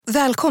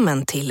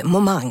Välkommen till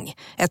Momang,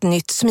 ett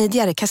nytt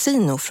smidigare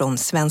kasino från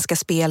Svenska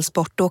Spel,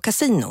 Sport och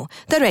Casino,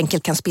 där du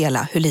enkelt kan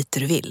spela hur lite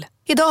du vill.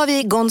 Idag har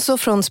vi Gonzo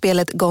från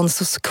spelet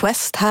Gonzos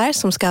Quest här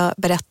som ska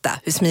berätta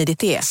hur smidigt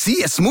det är.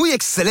 Sí, es muy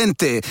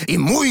excelente y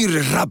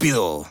muy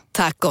rápido.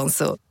 Tack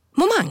Gonzo.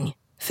 Momang,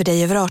 för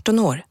dig över 18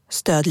 år.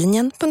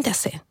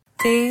 Stödlinjen.se.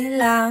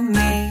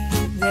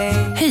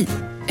 Hej,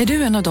 är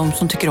du en av dem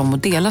som tycker om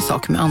att dela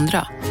saker med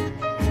andra?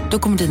 Då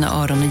kommer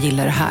dina öron att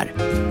gilla det här.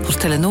 Hos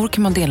Telenor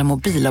kan man dela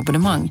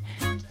mobilabonnemang.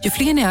 Ju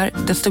fler ni är,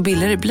 desto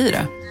billigare blir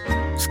det.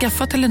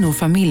 Skaffa Telenor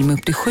familj med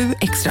upp till 7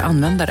 extra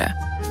användare.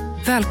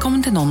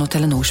 Välkommen till någon av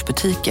Telenors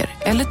butiker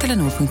eller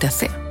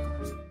telenor.se.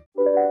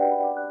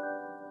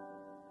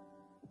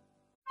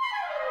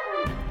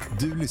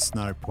 Du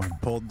lyssnar på en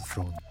podd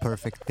från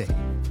Perfect Day.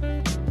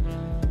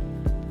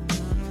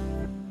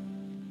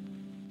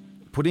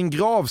 På din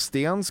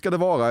gravsten ska det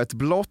vara ett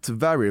blått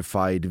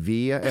verified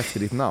V efter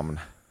ditt namn.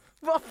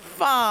 Vad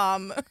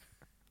fan?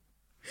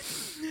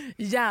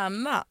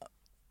 Gärna.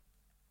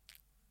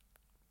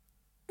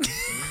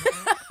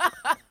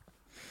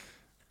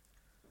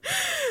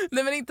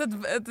 Nej, men inte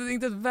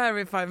ett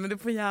verified, men det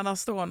får gärna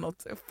stå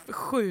något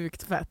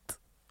sjukt fett.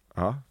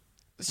 Ja.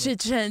 She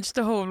changed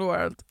the whole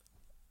world.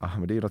 Ja,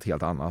 men det är ju något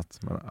helt annat.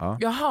 Men, ja.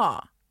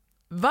 Jaha.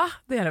 Va?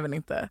 Det är det väl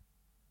inte?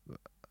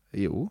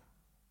 Jo,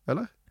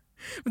 eller?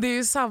 Det är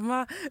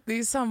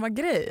ju samma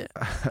grej.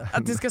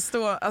 Att det ska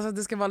stå, alltså att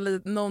det ska vara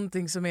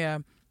någonting som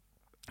är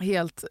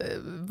helt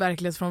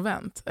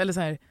verklighetsfrånvänt eller så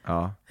här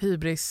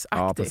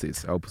hybrisaktigt. Ja,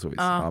 precis. Ja, på så vis.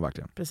 Ja,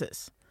 verkligen.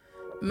 Precis.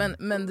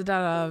 Men det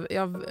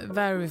där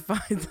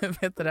verified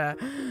vet du det.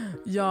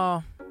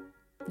 Ja.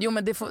 Jo,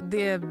 men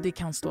det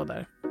kan stå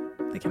där.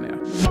 Det kan det göra.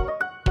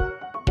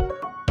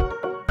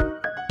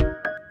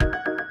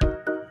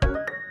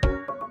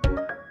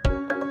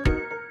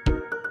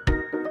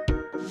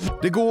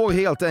 Det går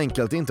helt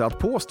enkelt inte att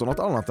påstå något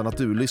annat än att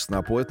du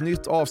lyssnar på ett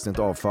nytt avsnitt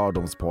av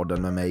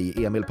Fördomspodden med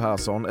mig, Emil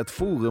Persson. Ett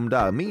forum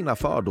där mina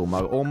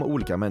fördomar om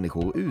olika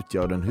människor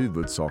utgör den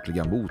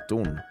huvudsakliga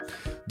motorn.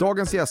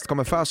 Dagens gäst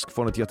kommer färsk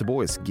från ett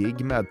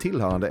Göteborgs-gig med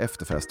tillhörande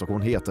efterfest och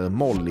hon heter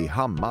Molly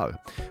Hammar.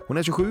 Hon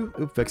är 27,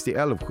 uppväxt i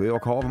Älvsjö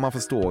och har, vad man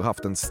förstår,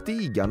 haft en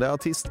stigande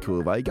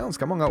artistkurva i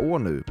ganska många år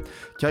nu.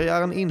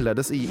 Karriären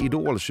inleddes i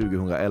Idol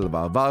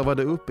 2011,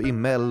 varvade upp i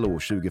Mello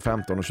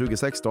 2015 och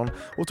 2016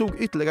 och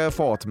tog ytterligare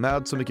fart med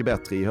Så mycket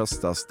bättre i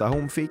höstas där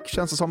hon fick,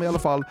 känns det som i alla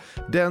fall,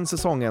 den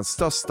säsongens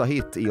största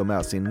hit i och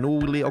med sin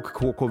Norli och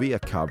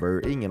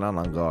KKV-cover Ingen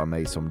annan rör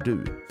mig som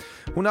du.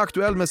 Hon är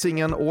aktuell med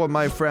singeln All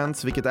My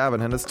Friends, vilket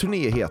även hennes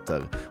turné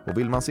heter. Och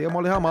vill man se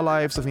Molly Hammar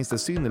live så finns det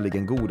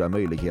synnerligen goda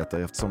möjligheter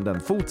eftersom den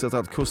fortsätter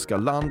att kuska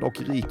land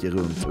och rike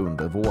runt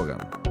under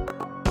våren.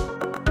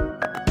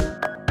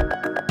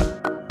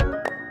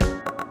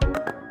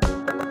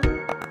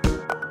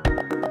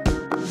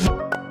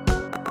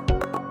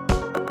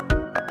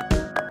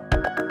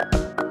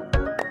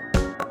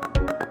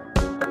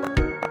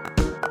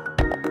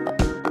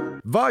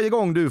 Varje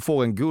gång du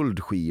får en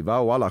guldskiva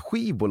och alla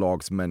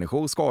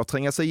skivbolagsmänniskor ska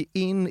tränga sig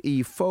in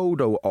i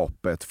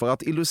photo-oppet för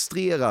att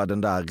illustrera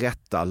den där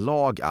rätta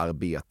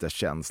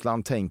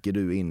lagarbeteskänslan tänker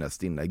du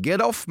innerst inne.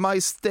 Get off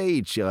my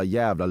stage, era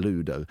jävla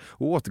luder.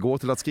 Och återgå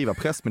till att skriva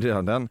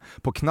pressmeddelanden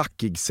på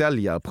knackig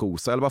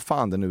säljarprosa eller vad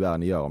fan det nu är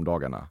ni gör om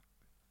dagarna.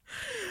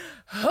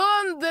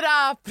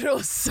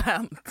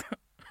 100%!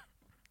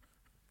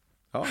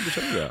 Ja, du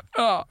känner det.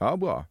 Ja. Ja,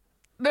 bra.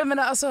 Nej men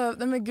alltså,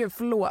 men gud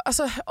förlåt.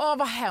 Alltså,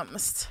 vad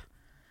hemskt.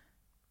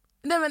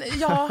 Nej men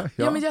ja.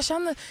 Men jag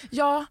känner,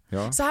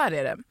 så här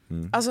är det.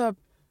 Alltså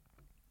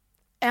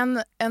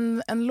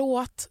en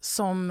låt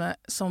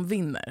som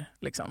vinner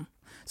liksom,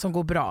 som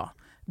går bra,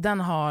 den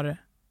har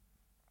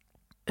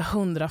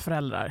 100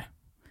 föräldrar.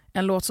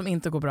 En låt som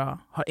inte går bra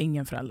har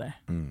ingen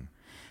förälder.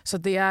 Så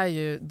det är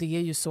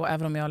ju så,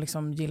 även om jag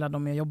liksom gillar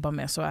dem jag jobbar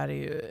med, så är det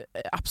ju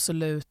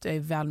absolut, jag är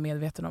väl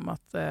medveten om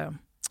att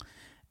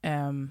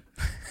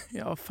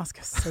ja, vad fan ska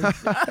jag säga?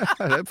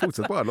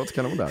 Fortsätt bara, låt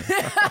kanon där.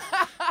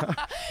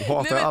 Du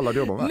hatar alla du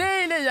jobbar med.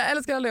 Nej, jag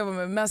älskar alla jag jobbar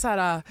med. Men så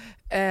här,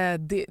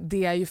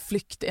 det är ju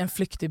en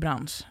flyktig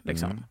bransch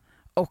liksom.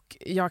 Och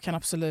jag kan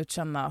absolut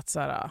känna att så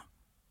här.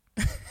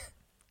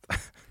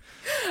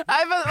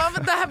 Nej,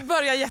 men det här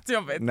börjar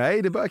jättejobbigt.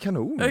 Nej, det börjar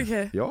kanon.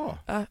 Okay. Ja.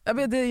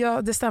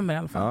 Det stämmer i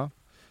alla fall. Ja.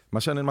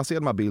 Man ser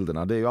de här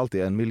bilderna, det är ju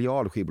alltid 1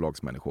 miljard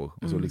skivbolagsmänniskor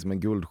och så liksom en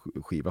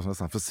guldskiva som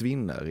nästan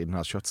försvinner i den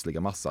här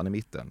köttsliga massan i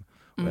mitten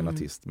och en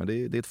artist. Men det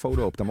är ett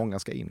photo-op där många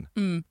ska in.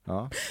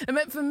 Ja.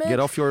 Men för mig, get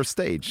off your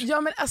stage.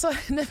 Ja, men alltså,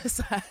 nej, men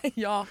så här,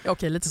 ja.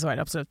 Okej, lite så är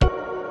det absolut.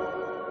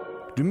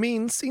 Du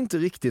minns inte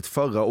riktigt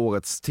förra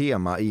årets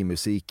tema i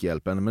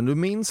Musikhjälpen, men du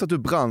minns att du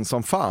brann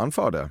som fan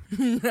för det.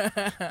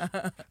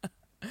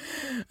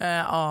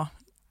 Ja.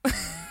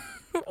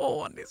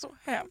 Det är så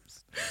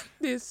hemskt.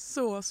 Det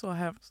är så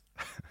hemskt.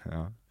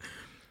 Ja.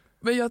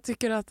 Men jag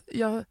tycker att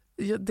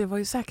det var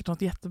ju säkert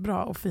något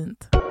jättebra och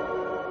fint.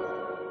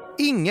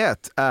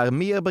 Inget är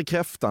mer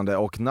bekräftande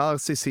och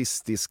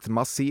narcissistiskt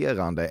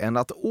masserande än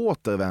att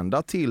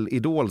återvända till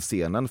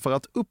idolscenen för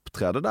att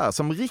uppträda där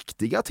som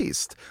riktig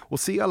artist och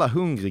se alla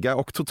hungriga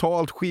och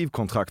totalt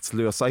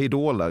skivkontraktslösa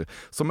idoler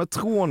som med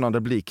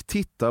trånande blick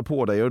tittar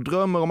på dig och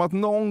drömmer om att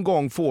någon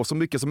gång få så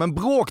mycket som en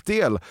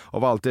bråkdel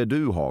av allt det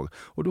du har.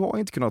 Och du har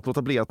inte kunnat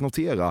låta bli att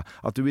notera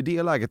att du i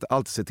det läget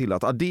alltid ser till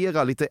att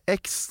addera lite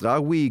extra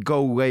we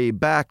go way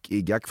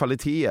back-iga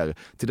kvaliteter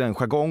till den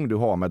jargong du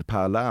har med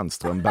Per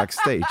Lernström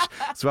backstage.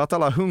 Så att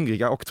alla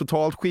hungriga och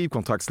totalt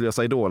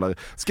skivkontraktslösa idoler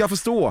ska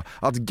förstå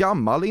att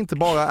gammal inte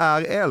bara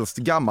är äldst.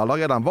 Gammal har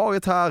redan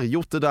varit här,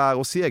 gjort det där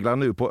och seglar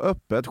nu på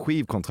öppet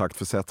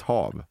skivkontraktförsett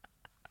hav.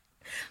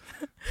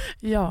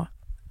 Ja.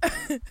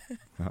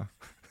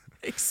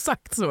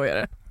 Exakt så är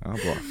det. Ja,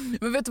 bra.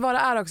 Men vet du vad det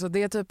är också?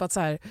 Det är typ att så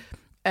här...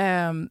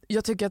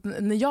 jag tycker att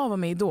när jag var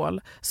med i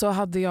Idol så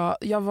hade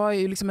jag var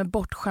ju liksom en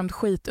bortskämd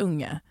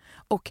skitunge.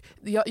 Och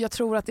jag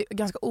tror att det är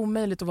ganska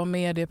omöjligt att vara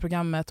med i det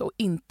programmet och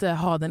inte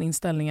ha den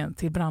inställningen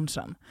till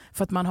branschen.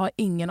 För att man har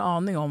ingen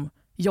aning om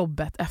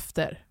jobbet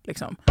efter.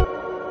 Liksom.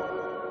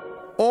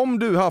 Om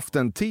du haft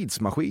en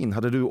tidsmaskin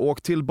hade du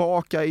åkt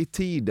tillbaka i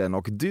tiden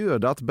och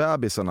dödat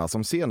bebisarna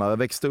som senare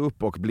växte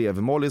upp och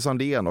blev Molly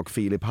Sandén och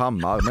Filip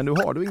Hammar. Men nu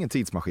har du ingen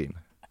tidsmaskin.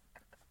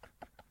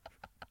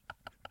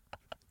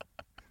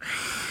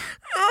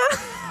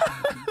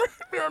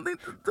 Jag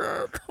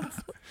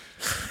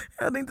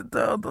hade inte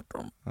dödat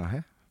dem.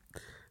 Aha.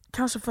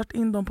 Kanske fört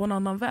in dem på en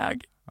annan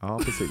väg. Ja,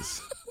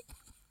 precis.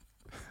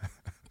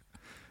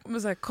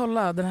 Men så här,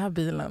 kolla den här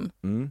bilen.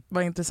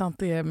 Vad intressant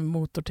det är med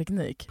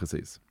motorteknik.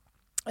 Precis.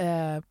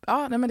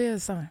 Ja, nej, men det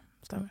stämmer.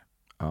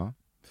 Ja.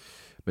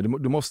 Men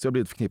du måste ju ha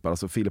blivit förknippad.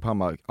 Alltså Filip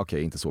Hammar,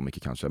 okej, inte så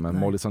mycket kanske. Men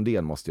Molly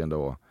Sandén måste ju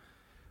ändå...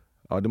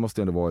 Ja, det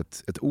måste ändå vara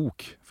ett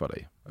ok för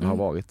dig. Eller har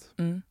varit.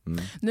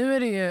 Nu är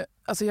det ju,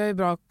 alltså jag är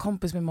bra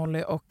kompis med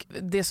Molly och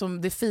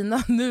det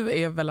fina nu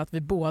är väl att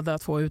vi båda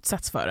två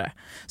utsätts för det.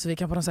 Så vi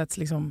kan på något sätt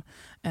liksom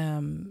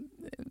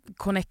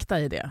connecta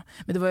i det.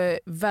 Men det var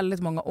väldigt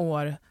många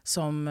år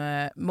som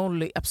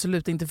Molly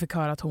absolut inte fick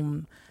höra att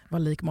hon var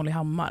lik Molly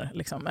Hammar.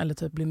 Liksom, eller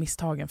typ blir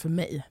misstagen för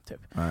mig.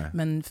 Typ.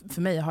 Men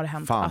för mig har det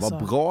hänt. Fan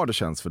vad bra det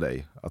känns för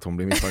dig att hon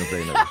blir misstagen för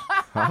dig nu.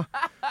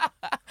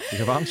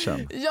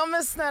 Revanschen. Ja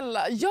men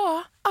snälla,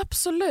 ja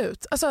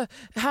absolut. Alltså,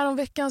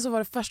 häromveckan så var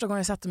det första gången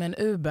jag satte mig i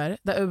en Uber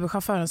där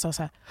Uber-chauffören sa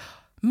så här: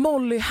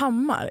 Molly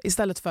Hammar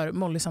istället för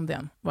Molly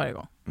Sandén varje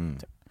gång.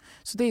 Typ.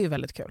 Så det är ju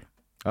väldigt kul.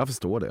 Jag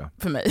förstår det.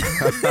 För mig.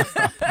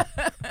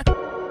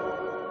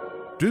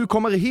 Du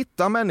kommer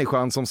hitta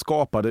människan som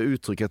skapade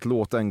uttrycket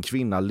låt en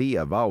kvinna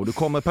leva och du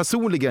kommer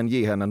personligen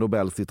ge henne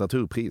Nobels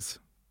litteraturpris.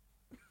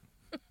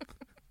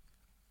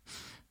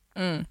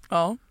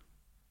 Ja.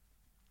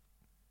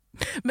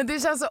 Men det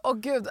känns så,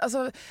 gud,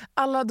 alltså,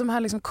 alla de här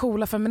liksom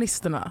coola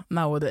feministerna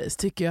nowadays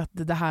tycker ju att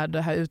det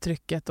här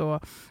uttrycket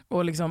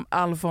och liksom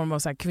all form av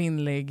så här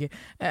kvinnlig,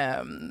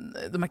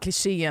 de här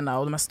klichéerna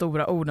och de här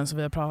stora orden som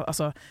vi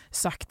har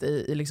sagt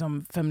i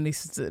liksom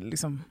feminist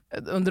liksom,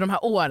 under de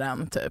här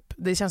åren typ.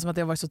 Det känns som att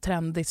det har varit så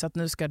trendigt så att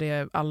nu ska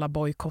det alla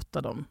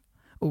bojkotta de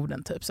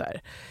orden typ så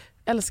här.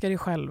 Älskar dig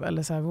själv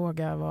eller så här,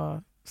 våga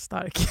vara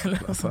stark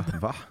eller något sånt.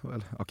 Va?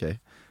 Okej.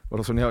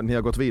 Okay. Så ni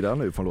har gått vidare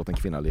nu från låt en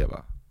kvinna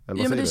leva? Ja,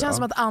 men det känns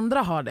som att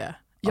andra har det.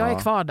 Jag är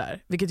kvar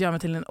där, vilket gör mig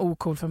till en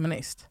ocool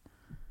feminist.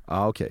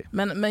 Okay.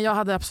 Men jag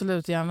hade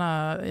absolut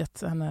gärna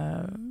gett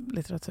henne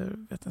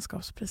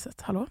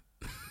litteraturvetenskapspriset. Hallå?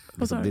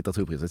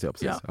 Litteraturpriset, ja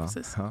precis. Ja,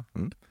 precis. Ja.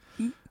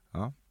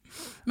 Ja.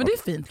 Men det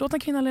är fint, låt en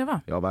kvinna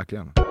leva. Ja,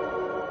 verkligen.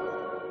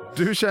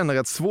 Du känner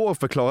ett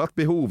svårförklarat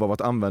behov av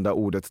att använda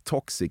ordet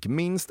toxic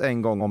minst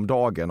en gång om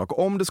dagen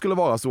och om det skulle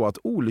vara så att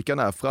olyckan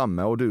är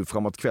framme och du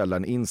framåt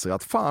kvällen inser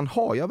att fan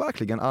har jag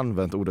verkligen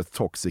använt ordet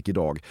toxic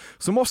idag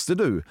så måste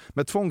du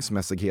med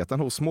tvångsmässigheten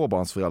hos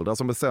småbarnsföräldrar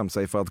som bestämt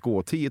sig för att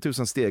gå 10 000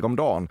 steg om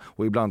dagen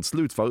och ibland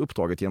slutföra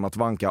uppdraget genom att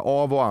vanka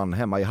av och an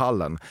hemma i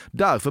hallen.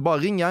 Därför bara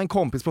ringa en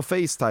kompis på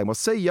FaceTime och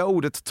säga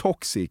ordet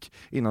toxic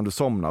innan du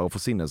somnar och får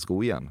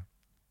sinnesro igen.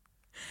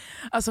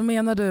 Alltså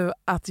menar du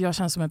att jag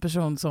känns som en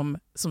person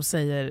som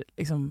säger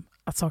liksom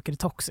att saker är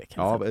toxic?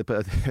 Ja, det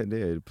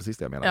är precis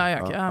det jag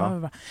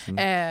menar.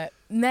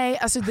 Nej,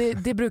 alltså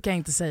det brukar jag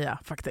inte säga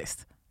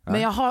faktiskt.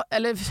 Men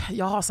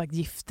jag har sagt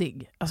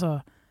giftig.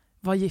 Alltså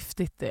vad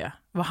giftigt det är.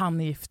 Vad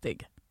han är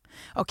giftig.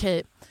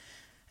 Okej.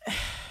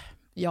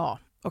 Ja,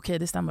 okej,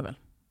 det stämmer väl.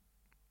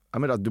 Ja,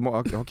 men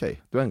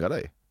du ändrar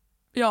dig.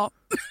 Ja.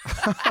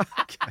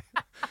 Okay.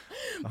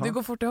 Det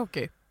går fort i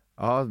hockey.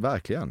 Ja,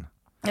 verkligen.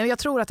 Jag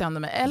tror att jag ändrar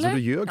mig. Eller? Så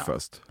du ljög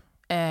först?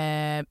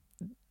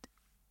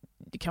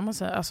 Det kan man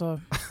säga.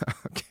 Alltså,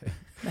 okay.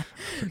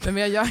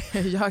 Men jag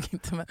ljög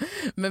inte.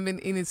 Men min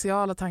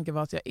initiala tanke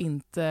var att jag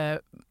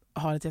inte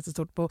har ett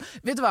jättestort behov.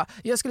 Vet du vad?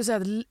 Jag skulle säga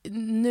att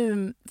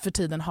nu för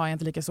tiden har jag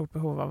inte lika stort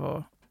behov av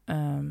att...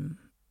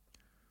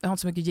 jag har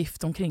inte så mycket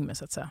gift omkring mig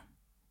så att säga.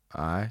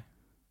 Nej,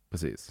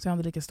 precis. Så jag har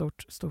inte lika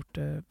stort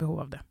behov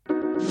av det.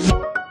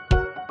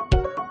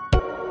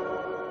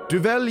 Du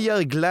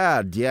väljer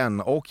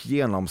glädjen och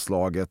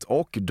genomslaget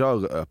och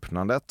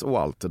dörröppnandet och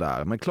allt det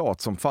där. Men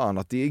klart som fan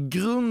att det i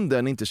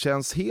grunden inte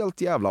känns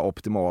helt jävla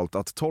optimalt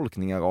att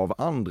tolkningar av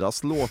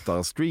andras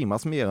låtar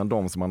streamas mer än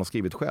de som man har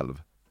skrivit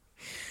själv.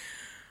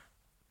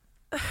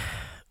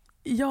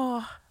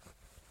 Ja,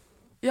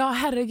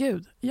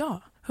 herregud.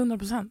 Ja,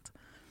 100%.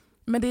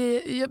 Men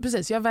det är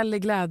precis, jag väljer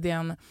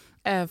glädjen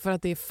för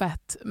att det är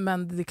fett,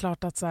 men det är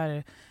klart att så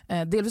här,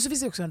 delvis så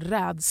finns det också en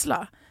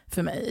rädsla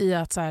för mig i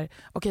att så här,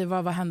 okej,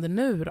 vad händer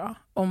nu då?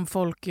 Om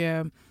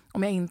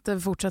om jag inte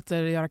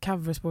fortsätter göra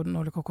covers på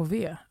Nordic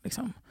KKV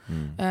liksom.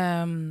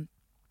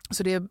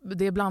 Så det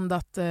är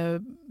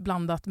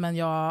blandat, men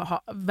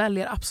jag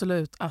väljer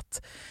absolut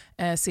att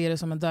se det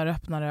som en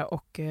dörröppnare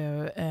och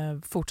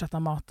fortsätta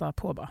mata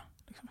på bara.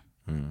 Liksom.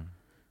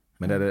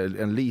 Men är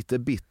det en lite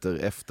bitter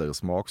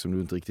eftersmak som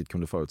du inte riktigt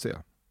kunde förutse?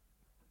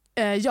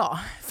 Ja,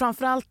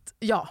 framförallt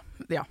ja.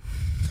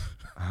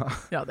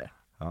 Ja, det.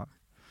 Ja.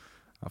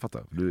 Jag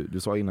fattar. Du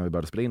sa innan vi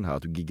började spela in här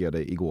att du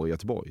giggade igår i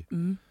Göteborg.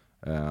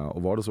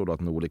 Och var det så då att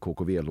Nordic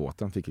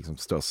KKV-låten fick liksom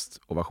störst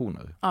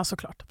ovationer? Ja,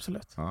 såklart.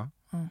 Absolut. Ja.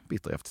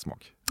 Bitter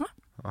eftersmak.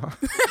 Ja.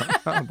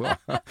 Bra.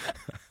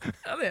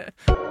 Ja, det är.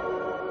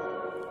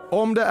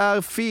 Om det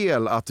är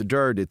fel att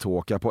dirty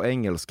talka på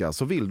engelska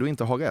så vill du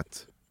inte ha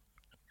rätt.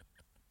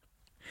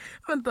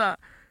 Vänta.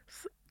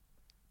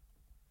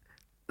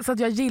 Så att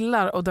jag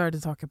gillar att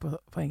dirty talka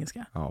på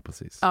engelska? Ja,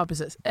 precis. Ja,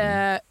 precis.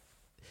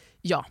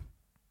 Ja.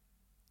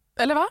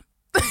 Eller va?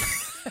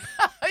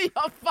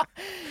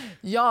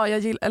 Ja, jag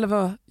gillar... Eller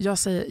vad? Jag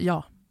säger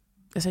ja.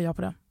 Jag säger ja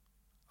på det.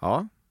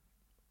 Ja.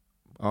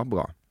 Ja,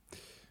 bra.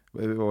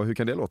 Hur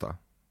kan det låta?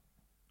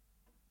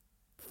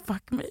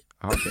 Fuck me.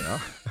 Ja, okej, ja.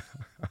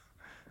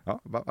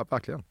 Ja,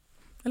 verkligen.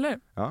 Eller?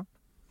 Ja.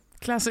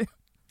 Classy.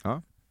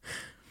 Ja.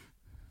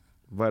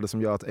 Vad är det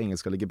som gör att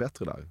engelska ligger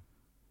bättre där?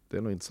 Det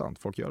är nog intressant.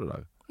 Folk gör det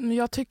där. Men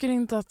jag tycker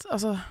inte att...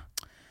 Alltså,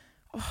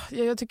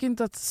 jag tycker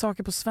inte att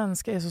saker på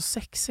svenska är så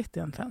sexigt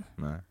egentligen.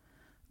 Nej.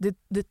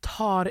 Det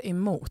tar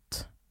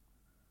emot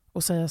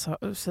att säga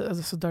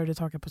så dirty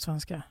talka på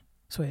svenska.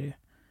 Så är det ju.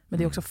 Men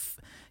det är också...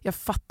 Jag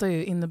fattar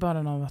ju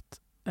innebörden av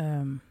att...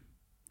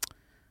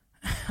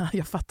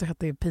 jag fattar ju att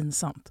det är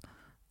pinsamt.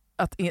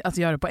 Att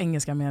göra det på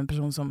engelska med en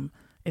person som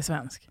är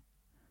svensk.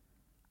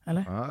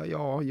 Eller?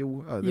 Ja,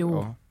 jo.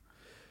 Ja.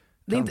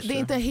 Det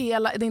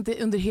är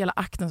inte under hela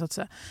akten så att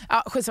säga.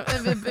 Ja,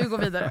 vi går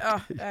vidare.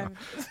 Ja.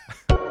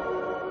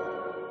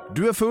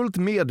 Du är fullt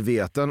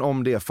medveten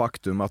om det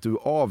faktum att du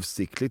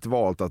avsiktligt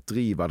valt att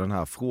driva den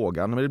här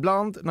frågan. Men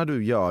ibland när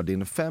du gör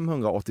din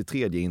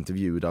 583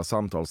 intervju där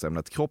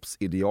samtalsämnet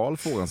kroppsideal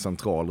får en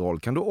central roll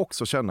kan du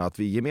också känna att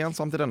vi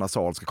gemensamt i denna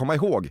sal ska komma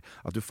ihåg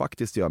att du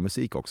faktiskt gör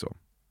musik också.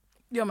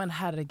 Ja, men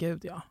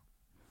herregud, ja.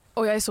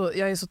 Och jag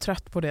är så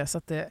trött på det så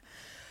att det...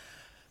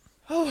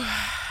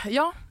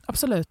 ja,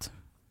 absolut.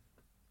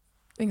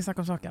 Ingen snack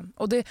om saken.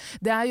 Och det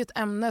är ju ett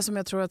ämne som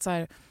jag tror att så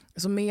här,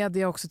 som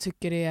media också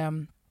tycker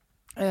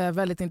är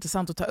väldigt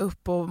intressant att ta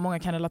upp och många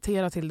kan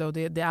relatera till det och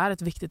det är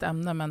ett viktigt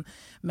ämne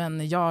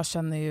men jag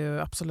känner ju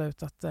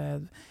absolut att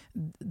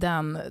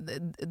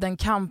den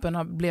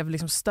kampen blev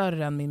liksom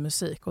större än min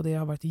musik och det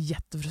har varit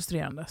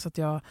jättefrustrerande så att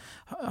jag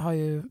har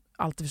ju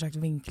alltid försökt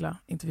vinkla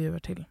intervjuer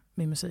till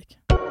min musik.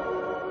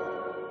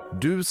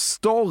 Du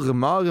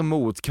stormar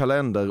mot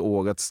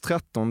kalenderårets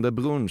 13:e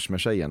brunch med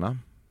tjejerna.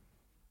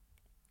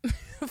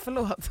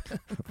 Förlåt.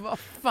 Vad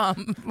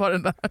fan var det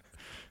där?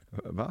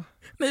 Va?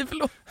 Nej,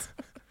 förlåt.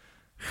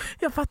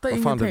 Jag fattar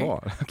ingenting. Vad fan det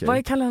var? Okay. Vad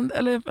är kalender...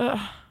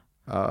 Eller,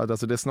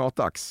 alltså det är snart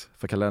dags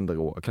för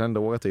kalenderår.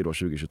 Kalenderåret är ju då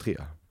 2023.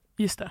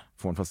 Just det.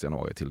 Från 1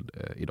 januari till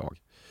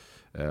idag.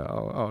 Det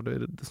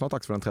är snart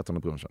dags för den 13:e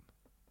brunchen.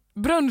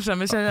 Brunchen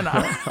med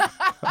tjejerna?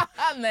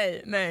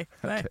 Nej.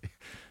 Okay.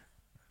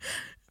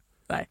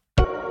 Nej.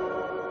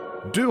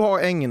 Du har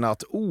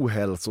ägnat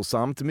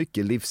ohälsosamt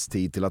mycket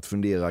livstid till att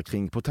fundera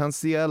kring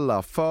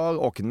potentiella för-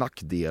 och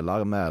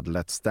nackdelar med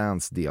Let's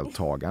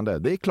Dance-deltagande.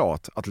 Det är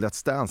klart att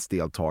Let's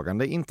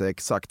Dance-deltagande inte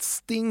exakt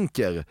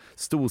stinker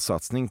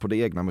storsatsning på det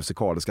egna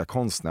musikaliska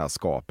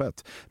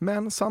konstnärskapet.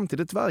 Men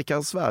samtidigt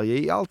verkar Sverige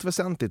i allt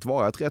väsentligt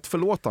vara ett rätt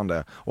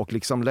förlåtande och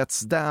liksom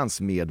Let's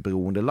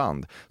Dance-medberoende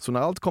land. Så när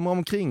allt kommer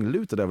omkring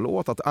lutar det väl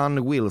åt att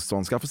Ann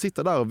Wilson ska få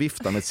sitta där och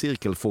vifta med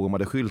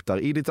cirkelformade skyltar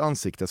i ditt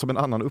ansikte som en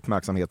annan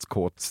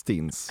uppmärksamhetskåt stins.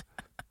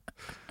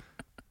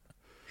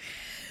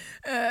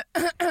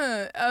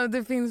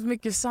 Det finns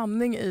mycket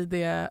sanning i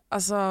det.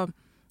 Alltså,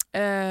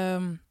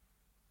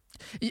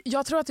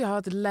 jag tror att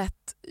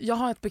jag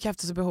har ett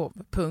bekräftelsebehov,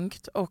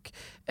 punkt. Och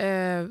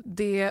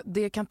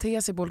det kan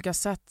te sig på olika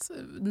sätt.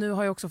 Nu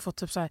har jag också fått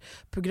typ så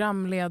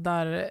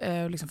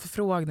här liksom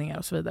förfrågningar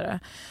och så vidare.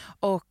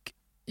 Och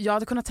jag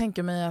hade kunnat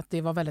tänka mig att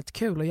det var väldigt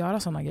kul att göra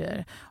såna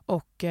grejer.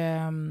 Och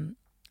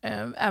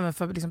även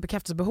för liksom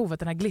bekräftelsebehovet,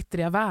 den här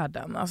glittriga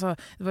världen. Alltså,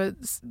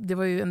 det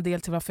var ju en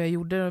del till varför jag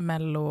gjorde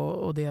Mello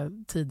och det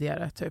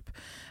tidigare. Typ.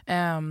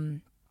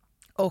 Även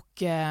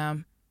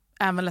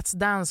Let's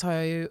Dance har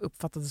jag ju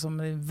uppfattat det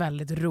som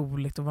väldigt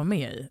roligt att vara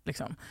med i.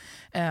 Liksom.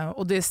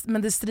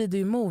 Men det strider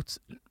ju emot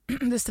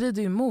det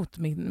strider ju emot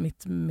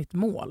mitt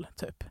mål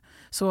typ.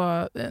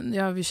 Så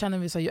jag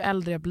känner så här, ju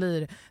äldre jag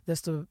blir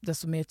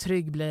desto mer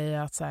trygg blir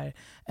jag att så här,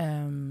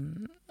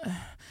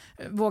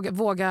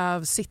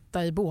 våga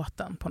sitta i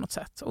båten på något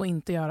sätt och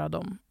inte göra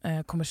de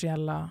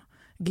kommersiella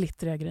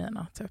glittriga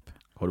grejerna typ.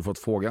 Har du fått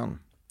frågan?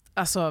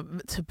 Alltså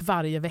typ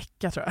varje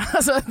vecka tror jag.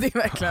 Alltså det är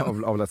verkligen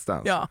av Let's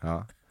Dance. Ja.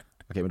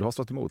 Okej, men du har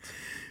stått emot.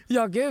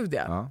 Ja, gud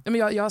ja. Men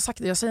jag har sagt,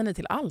 jag säger nej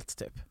till allt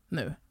typ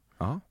nu.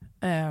 Ja.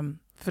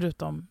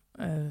 Förutom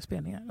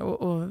spelningar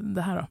och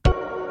det här då.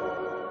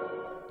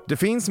 Det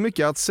finns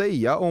mycket att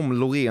säga om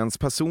Loreens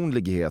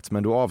personlighet,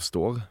 men du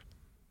avstår.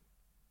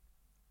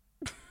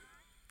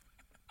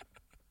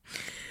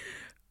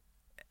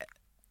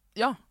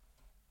 Ja.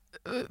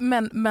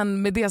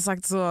 Men med det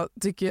sagt så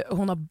tycker jag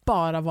hon har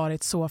bara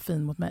varit så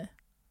fin mot mig.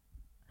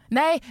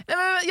 Nej,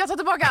 jag tar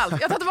tillbaka allt.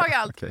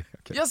 Okay.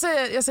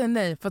 Jag säger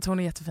nej för att hon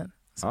är jättefin.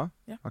 Så,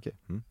 ja. Okay.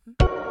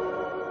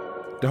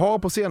 Det har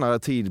på senare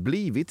tid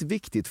blivit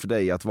viktigt för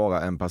dig att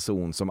vara en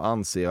person som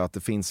anser att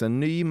det finns en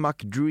ny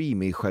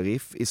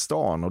McDreamy-sheriff i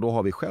stan, och då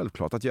har vi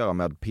självklart att göra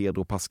med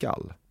Pedro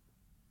Pascal.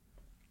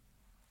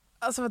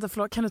 Alltså vänta,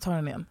 förlåt, kan du ta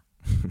den igen?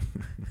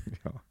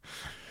 Ja.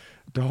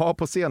 Det har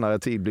på senare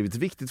tid blivit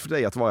viktigt för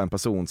dig att vara en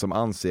person som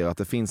anser att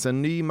det finns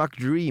en ny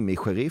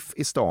McDreamy-sheriff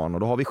i stan, och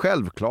då har vi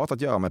självklart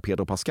att göra med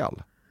Pedro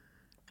Pascal.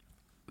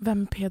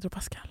 Vem är Pedro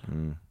Pascal?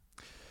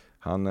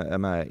 Han är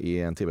med i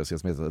en tv-serie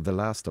som heter The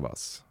Last of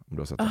Us. Om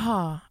du har sett den.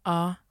 Aha,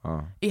 ja.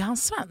 Är han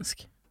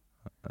svensk?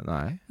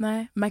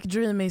 Nej,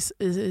 McDreamys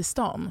i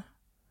stan.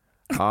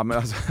 Ja, men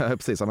alltså,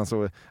 precis.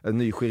 Alltså, en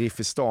ny sheriff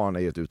i stan är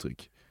ju ett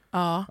uttryck.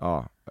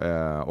 Ja.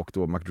 Och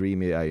då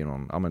McDreamy är ju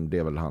någon, ja men det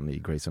är väl han i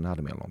Grey's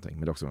Anatomy eller någonting,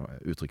 men det är också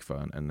uttryck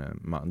för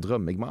en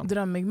drömmig man.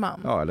 Drömmig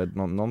man? Ja, eller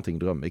någonting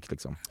drömmigt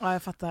liksom. Ja,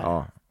 jag fattar.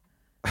 Ja.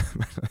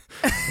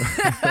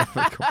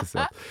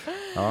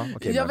 Ja,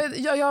 okay,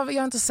 jag har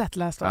inte sett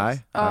Last of Us.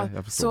 Nej,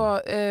 jag förstår.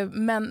 Så,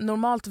 men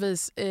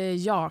normaltvis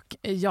ja.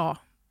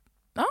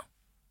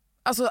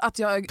 Alltså att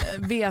jag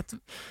vet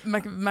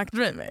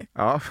McDreamy.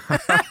 Ja.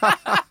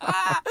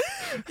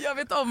 Jag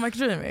vet om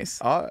McDreamys.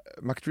 Ja,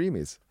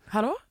 McDreamys.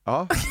 Hallå?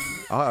 Ja,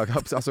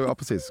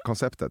 precis.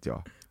 Konceptet,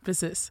 ja.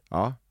 Precis.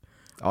 Ja,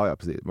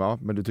 precis. Ja,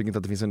 men du tycker inte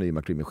att det finns en ny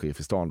McDreamy-chef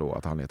i stan då,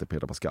 att han heter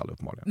Pedro Pascal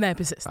uppenbarligen? Nej,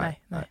 precis.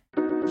 Nej.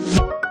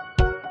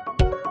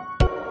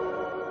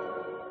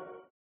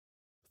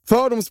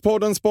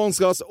 Fördomspodden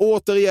sponsras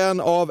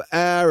återigen av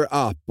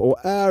Air Up,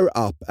 och Air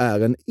Up är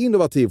en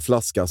innovativ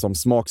flaska som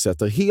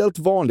smaksätter helt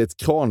vanligt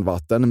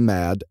kranvatten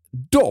med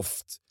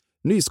doft.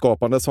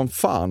 Nyskapande som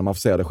fan om man får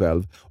säga det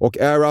själv. Och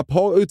Air Up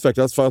har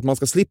utvecklats för att man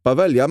ska slippa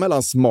välja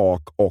mellan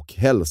smak och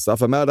hälsa.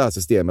 För med det här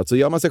systemet så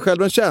gör man sig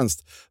själv en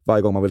tjänst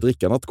varje gång man vill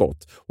dricka något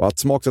gott. Och att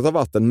smaksätta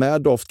vatten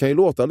med doft kan ju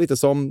låta lite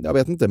som, jag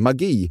vet inte,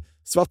 magi.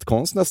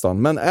 Svartkonst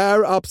nästan. Men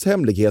Air Ups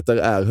hemligheter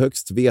är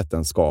högst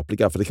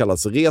vetenskapliga, för det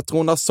kallas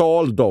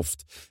retronasal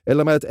doft.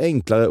 Eller med ett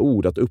enklare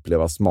ord att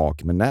uppleva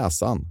smak med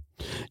näsan.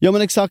 Ja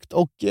men exakt,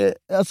 och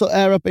alltså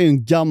Air Up är ju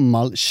en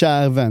gammal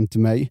kär vän till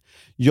mig.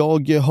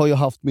 Jag har ju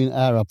haft min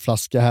Air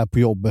Up-flaska här på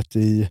jobbet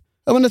i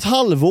ett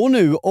halvår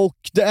nu, och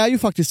det är ju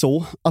faktiskt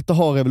så att det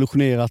har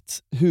revolutionerat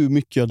hur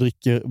mycket jag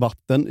dricker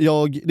vatten. Det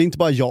är inte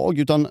bara jag,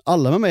 utan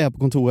alla med mig här på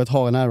kontoret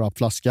har en Air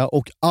Up-flaska,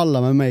 och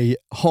alla med mig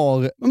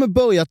har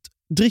börjat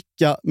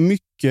dricka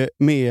mycket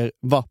mer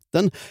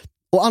vatten.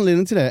 Och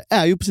anledningen till det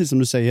är ju precis som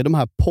du säger, de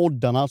här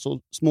poddarna, så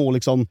små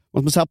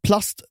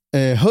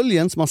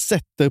plasthöljen som man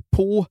sätter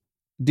på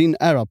din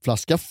Air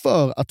Up-flaska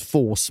för att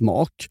få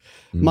smak.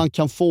 Man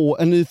kan få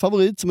en ny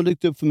favorit som har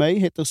dykt upp för mig,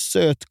 heter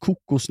söt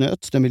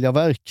kokosnöt. Den vill jag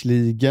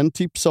verkligen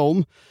tipsa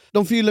om.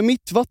 De fyller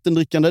mitt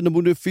vattendrickande, de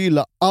borde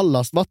fylla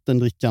allas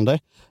vattendrickande.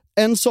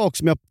 En sak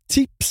som jag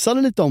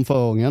tipsade lite om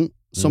förra gången,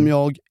 som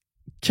jag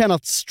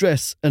cannot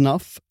stress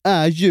enough,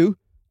 är ju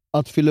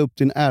att fylla upp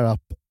din Air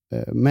Up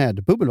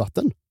med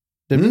bubbelvatten.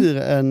 Det blir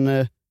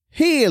en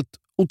helt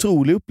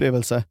otrolig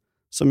upplevelse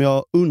som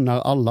jag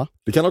unnar alla.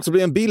 Det kan också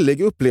bli en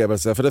billig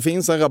upplevelse, för det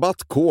finns en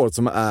rabattkod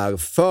som är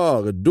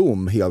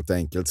fördom helt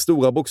enkelt.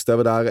 Stora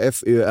bokstäver där,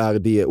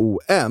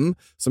 FÖRDOM,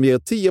 som ger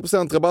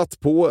 10% rabatt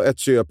på ett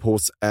köp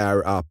hos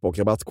Air Up, och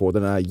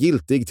rabattkoden är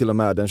giltig till och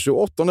med den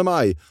 28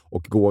 maj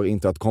och går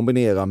inte att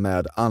kombinera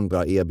med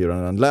andra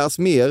erbjudanden. Läs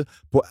mer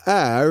på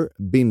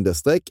air-up.se.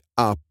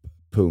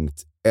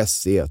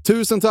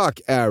 Tusen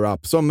tack Air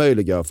Up som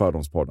möjliggör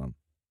Fördomspodden.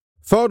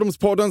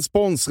 Fördomspodden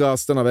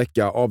sponsras denna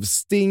vecka av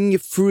Sting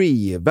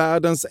Free,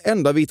 världens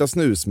enda vita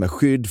snus med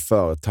skydd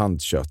för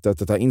tandköttet.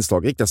 Detta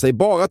inslag riktar sig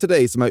bara till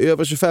dig som är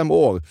över 25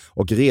 år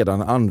och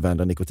redan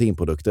använder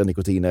nikotinprodukter.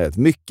 Nikotin är ett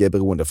mycket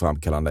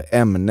beroendeframkallande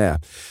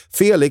ämne.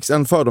 Felix,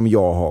 en fördom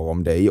jag har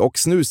om dig och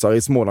snusar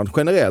i Småland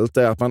generellt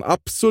är att man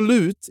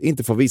absolut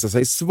inte får visa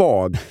sig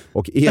svag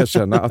och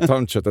erkänna att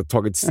tandköttet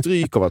tagit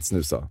stryk av att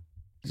snusa.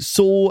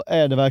 Så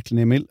är det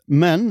verkligen, Emil.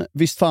 Men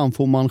visst fan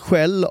får man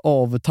skäll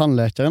av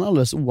tandläkaren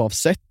alldeles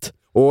oavsett.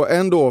 Och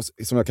ändå,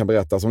 som jag kan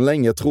berätta, som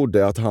länge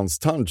trodde att hans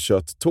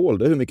tandkött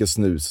tålde hur mycket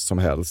snus som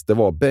helst, det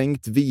var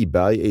Bengt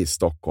Wiberg i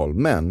Stockholm.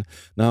 Men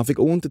när han fick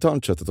ont i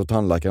tandköttet och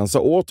tandläkaren sa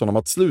åt honom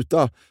att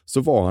sluta,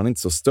 så var han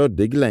inte så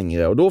stöddig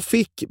längre. Och då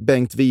fick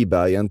Bengt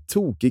Wiberg en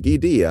tokig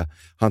idé.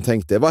 Han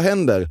tänkte, vad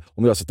händer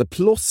om jag sätter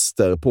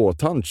plåster på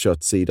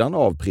tandköttsidan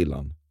av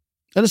prillan?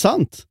 Är det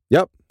sant?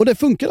 Ja. Och det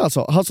funkar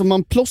alltså? Alltså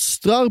man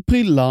plåstrar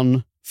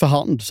prillan för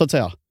hand, så att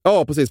säga?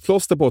 Ja, precis.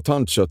 Plåster på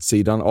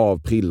tandköttsidan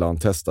av prillan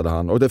testade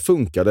han och det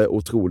funkade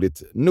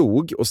otroligt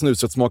nog. Och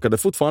snuset smakade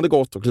fortfarande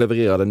gott och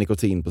levererade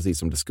nikotin precis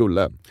som det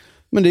skulle.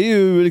 Men det är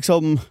ju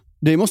liksom...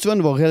 Det måste ju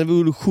ändå vara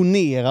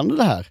revolutionerande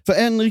det här. För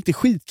en riktig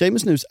skitgrej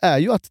med snus är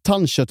ju att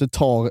tandköttet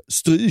tar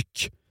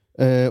stryk.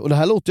 Och det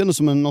här låter ju ändå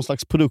som någon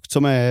slags produkt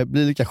som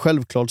blir lika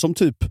självklart som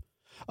typ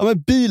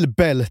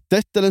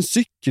bilbältet eller en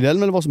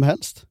cykelhjälm eller vad som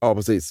helst. Ja,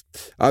 precis.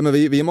 Ja, men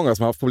vi är många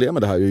som har haft problem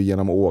med det här ju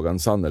genom åren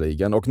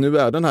sannoliken. Och nu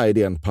är den här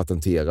idén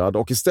patenterad.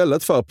 Och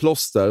istället för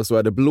plåster så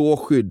är det blå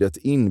skyddet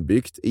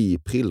inbyggt i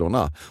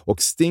prillorna. Och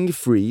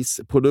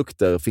Sting-Frees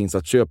produkter finns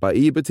att köpa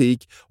i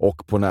butik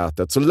och på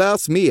nätet. Så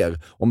läs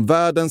mer om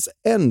världens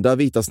enda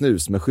vita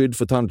snus med skydd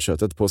för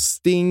tandköttet på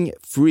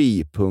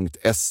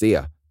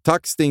stingfree.se.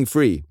 Tack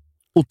Sting-Free!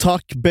 Och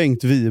tack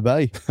Bengt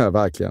Wiberg!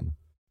 Verkligen.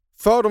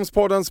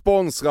 Fördomspodden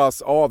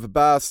sponsras av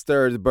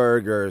Bastard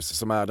Burgers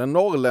som är den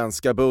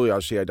norrländska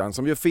burgarkedjan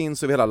som ju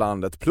finns över hela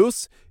landet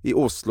plus i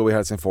Oslo, i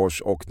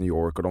Helsingfors och New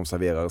York, och de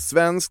serverar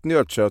svenskt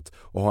nötkött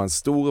och har en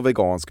stor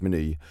vegansk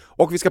meny.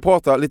 Och vi ska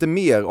prata lite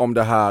mer om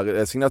det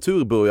här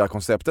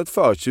signaturburgarkonceptet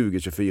för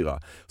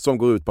 2024 som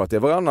går ut på att det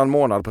varannan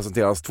månad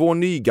presenteras 2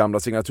 nygamla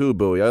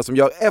signaturburgare som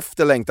gör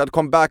efterlängtad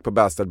comeback på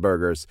Bastard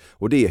Burgers,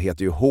 och det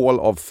heter ju Hall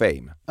of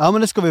Fame. Ja,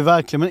 men det ska vi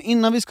verkligen. Men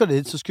innan vi ska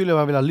dit så skulle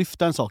jag vilja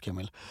lyfta en sak,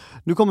 Emil.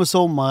 Nu kommer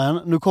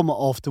sommaren, nu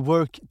kommer after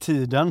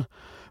work-tiden.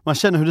 Man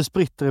känner hur det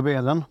spritter i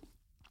benen.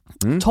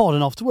 Ta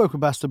den after work på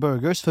Bastard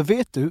Burgers. För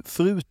vet du,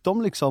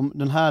 förutom liksom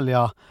den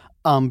härliga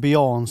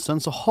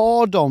ambiansen så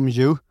har de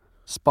ju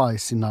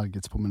spicy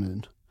nuggets på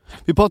menyn.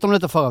 Vi pratade om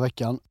detta förra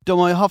veckan. De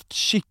har ju haft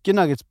chicken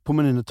nuggets på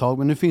menyn ett tag,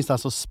 men nu finns det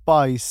alltså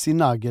spicy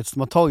nuggets. De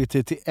har tagit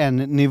det till en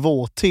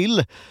nivå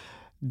till.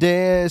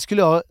 Det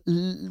skulle jag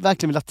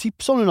verkligen vilja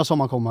tipsa om nu när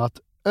sommaren kommer, att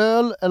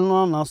öl eller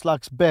någon annan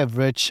slags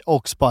beverage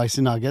och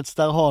spicy nuggets,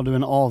 där har du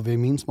en AV i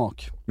min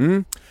smak.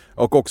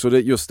 Och också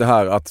just det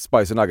här att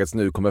spicy nuggets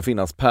nu kommer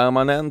finnas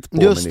permanent på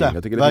menyn.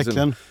 Jag tycker det verkligen. Finns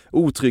en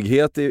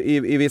otrygghet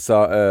i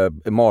vissa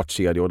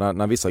matkedjor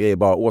när vissa grejer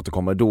bara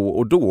återkommer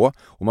då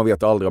och man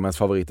vet aldrig om ens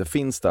favoriter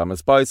finns där. Men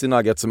spicy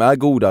nuggets som är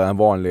godare än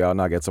vanliga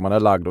nuggets som man är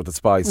lagd åt ett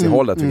spicy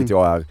hållet, vilket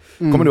jag är,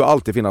 kommer nu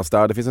alltid finnas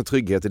där. Det finns en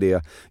trygghet i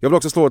det. Jag vill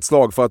också slå ett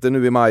slag för att det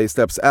nu i maj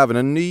släpps även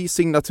en ny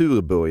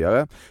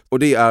signaturburgare, och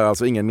det är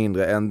alltså ingen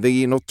mindre än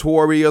The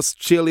Notorious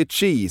Chili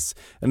Cheese.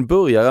 En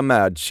burgare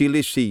med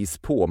chili cheese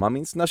på. Man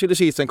minns när chili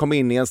cheesen kom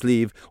in i ens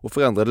liv och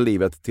förändrade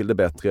livet till det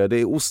bättre. Det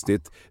är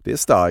ostigt, det är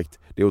starkt,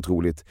 det är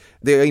otroligt.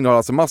 Det innehåller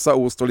alltså massa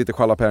ost och lite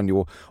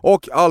jalapeno.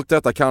 Och allt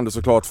detta kan du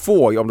såklart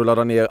få om du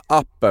laddar ner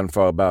appen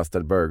för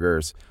Bastard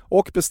Burgers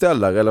och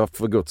beställer, eller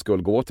för guds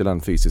skull gå till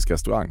en fysisk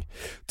restaurang.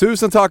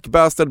 Tusen tack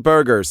Bastard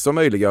Burgers som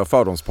möjliggör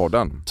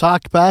Fördomspodden.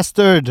 Tack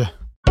Bastard!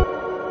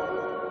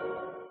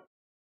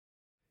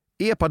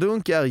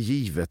 Epadunk är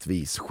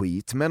givetvis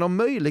skit, men om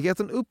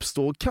möjligheten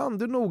uppstår kan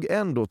du nog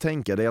ändå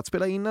tänka dig att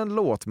spela in en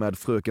låt med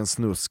Fröken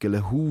Snusk eller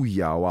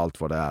Hoja och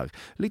allt vad det är.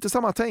 Lite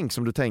samma tänk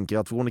som du tänker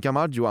att Veronica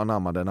Maggio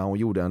anammade när hon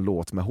gjorde en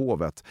låt med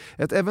Hovet.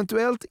 Ett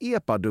eventuellt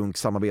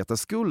epadunk-samarbete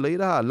skulle i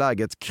det här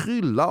läget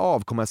krylla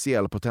av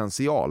kommersiell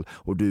potential,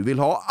 och du vill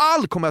ha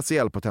all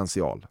kommersiell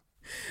potential.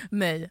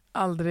 Nej,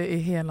 aldrig i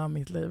hela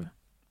mitt liv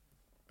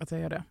att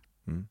jag gör det.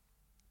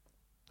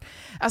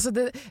 Alltså,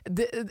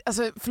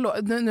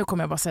 förlåt, nu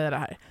kommer jag bara säga det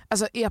här.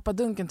 Alltså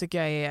epadunken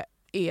tycker jag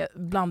är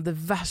bland det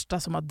värsta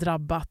som har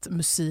drabbat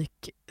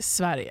musik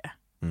Sverige.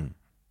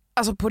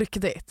 Alltså på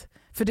riktigt.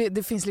 För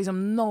det finns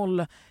liksom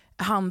noll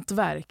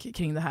hantverk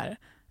kring det här.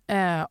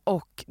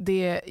 Och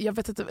det, jag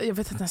vet inte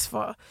ens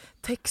vad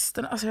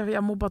texten, alltså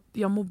jag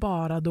mår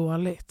bara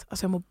dåligt.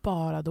 Alltså jag mår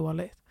bara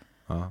dåligt.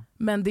 Ja.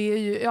 Men det är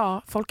ju,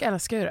 folk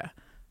älskar ju det.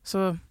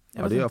 Så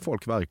det gör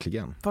folk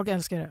verkligen. Folk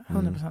älskar det,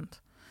 100%.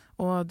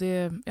 Och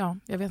det,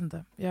 jag vet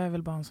inte. Jag är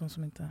väl bara en sån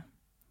som inte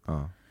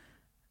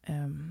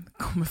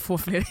kommer få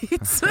fler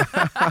hits.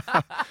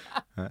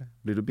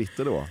 Blir du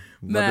bitter då?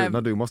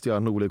 När du måste göra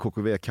Norli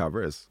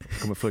KKV-covers.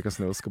 Kommer Fröken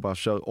Snusk och bara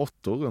kör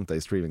 8 runt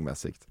dig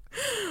streamingmässigt.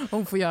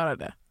 Hon får göra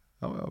det.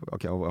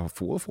 Okej, och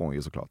får från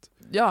ju såklart.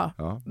 Ja.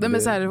 Men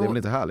det är väl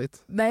inte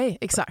härligt? Nej,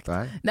 exakt.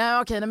 Nej, men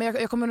jag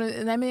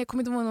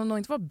kommer nog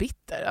inte vara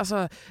bitter.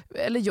 Alltså,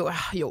 eller jo,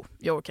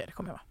 okej, det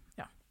kommer jag vara.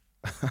 Ja.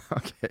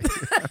 Okej.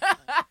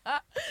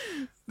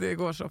 Det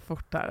går så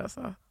fort här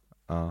alltså.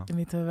 I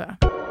mitt huvud.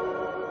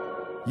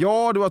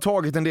 Ja, du har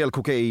tagit en del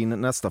kokain.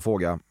 Nästa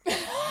fråga.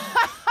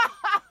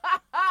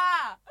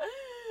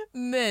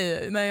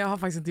 Nej, jag har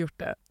faktiskt inte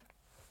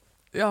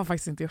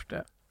gjort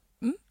det.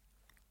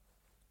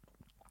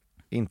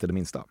 Inte det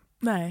minsta?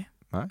 Nej.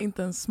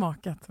 Inte ens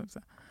smakat.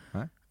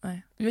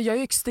 Nej. Jag är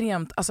ju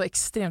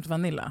extremt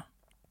vanilla.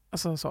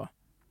 Alltså så.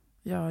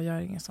 Jag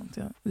gör inget sånt.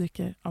 Jag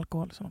dricker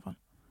alkohol i sådana fall.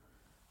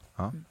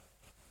 Ja.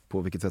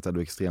 På vilket sätt är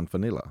du extremt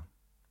vanilla?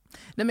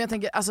 Nej, men jag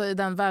tänker, alltså, i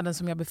den världen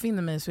som jag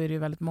befinner mig i så är det ju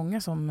väldigt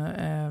många som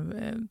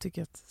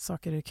tycker att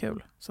saker är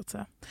kul, så att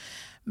säga.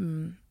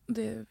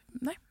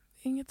 Nej,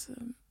 inget.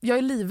 Jag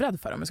är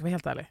livrädd för dem, om jag ska vara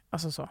helt ärlig.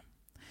 Alltså så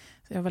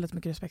jag har väldigt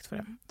mycket respekt för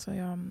det. Så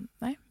jag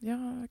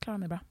klarar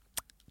mig bra.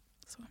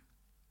 Så.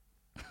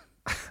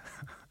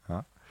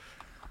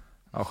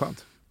 Ja,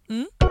 skönt.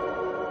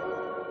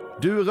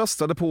 Du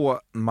röstade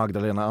på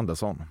Magdalena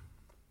Andersson.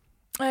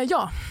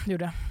 Ja,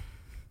 gjorde jag.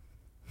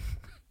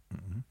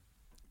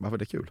 Varför är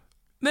det kul?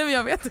 Nej, men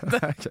jag vet inte.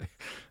 Okay.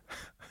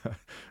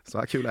 Så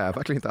här kul är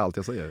verkligen inte allt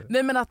jag säger.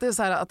 Nej, men att det är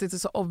så här, att det inte är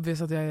så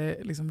obvious att jag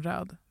är liksom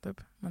röd.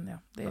 Typ. Men ja,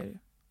 det är det ju.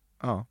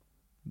 Ja,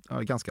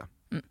 ganska.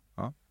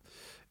 Ja.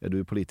 Är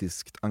du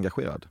politiskt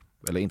engagerad?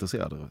 Eller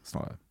intresserad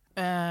snarare?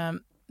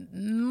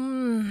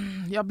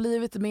 Jag har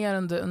blivit mer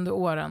under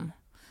åren.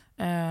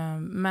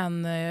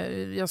 Men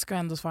jag ska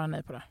ändå svara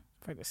nej på det,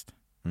 faktiskt.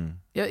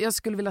 Jag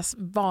skulle vilja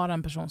vara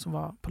en person som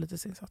var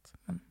politiskt insatt.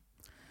 Men...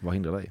 Vad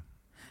hindrar dig?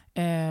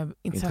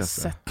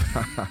 Intresse.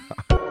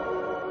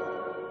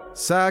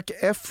 Zac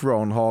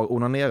Efron har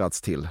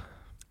onanerats till.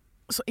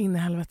 Så in i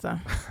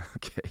helvete.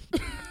 Okej.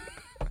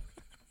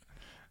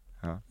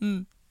 Ja.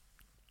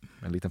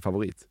 En liten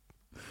favorit.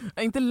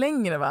 Inte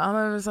längre, va? Han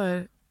har väl så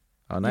här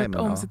gjort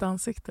om sitt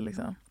ansikte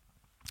liksom.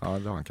 Ja,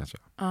 det har han kanske.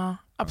 Ja,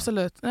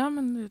 absolut. Ja,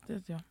 men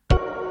ja.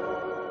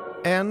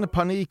 En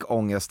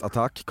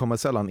panikångestattack kommer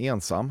sällan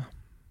ensam.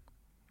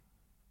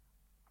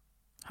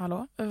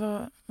 Hallå?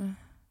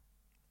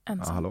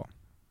 Ensam? Ja, hallå.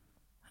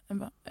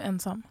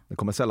 Ensam? Den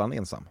kommer sällan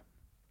ensam.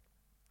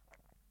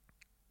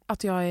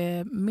 Att jag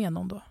är med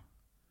någon då?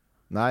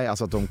 Nej,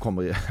 alltså att de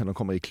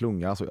kommer i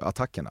klunga, alltså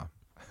attackerna.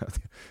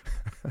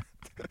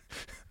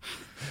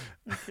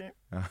 Okay.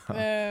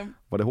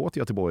 Var det hårt i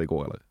Göteborg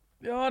igår eller?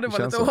 Ja, det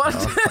var lite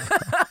hårt.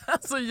 Ja.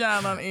 Så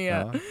hjärnan är.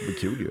 Ja, det är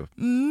kul ju.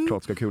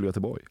 Klart ska kul i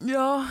Göteborg.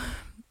 Ja,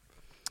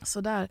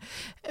 sådär.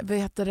 Vad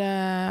heter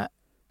det?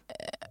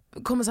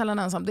 Kommer sällan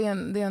ensam. Det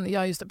är en,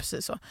 ja, just det,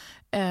 precis så.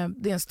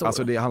 Det är en stor...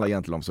 Alltså det handlar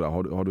egentligen om sådär.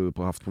 Har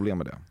du haft problem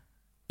med det?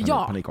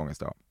 Ja.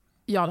 Panikångest, ja.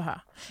 Ja, det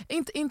har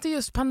jag. Inte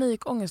just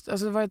panikångest.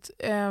 Alltså det var ett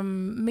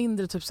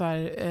mindre typ så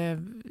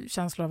här,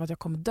 känslor av att jag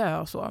kommer dö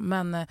och så.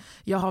 Men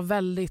jag har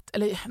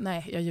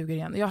jag ljuger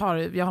igen. Jag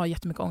har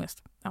jättemycket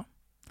ångest. Ja.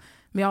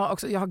 Men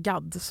jag har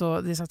GAD,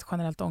 så det är ett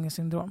generellt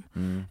ångestsyndrom.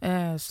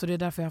 Så det är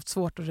därför jag har haft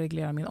svårt att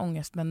reglera min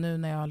ångest. Men nu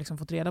när jag har liksom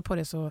fått reda på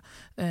det så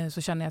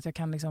känner jag att jag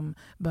kan liksom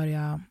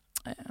börja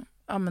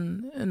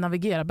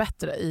navigera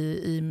bättre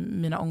i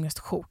mina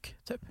ångestsjok.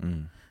 Typ.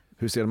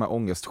 Hur ser de här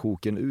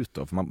ångestsjoken ut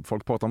då? För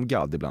folk pratar om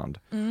GAD ibland.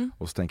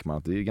 Och så tänker man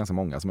att det är ganska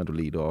många som ändå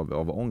lider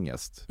av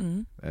ångest.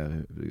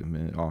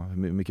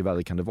 Hur mycket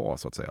värre kan det vara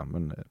så att säga?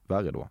 Men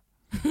värre då?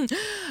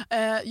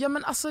 Ja,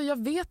 men alltså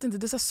jag vet inte,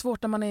 det är så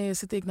svårt när man är i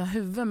sitt egna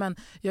huvud, men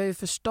jag har ju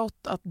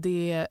förstått att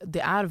det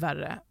är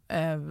värre.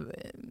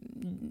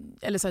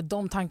 Eller så här,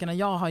 de tankarna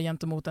jag har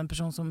gentemot en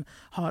person som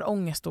har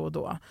ångest då och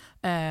då.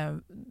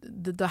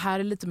 Det här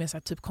är lite mer så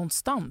här, typ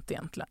konstant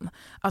egentligen.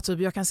 Att typ,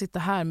 jag kan sitta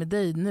här med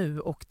dig nu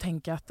och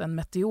tänka att en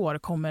meteor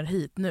kommer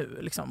hit nu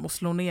liksom, och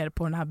slå ner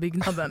på den här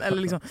byggnaden.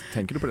 Eller liksom...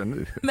 Tänker du på det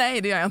nu?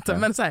 Nej, det gör jag inte.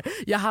 Men så här,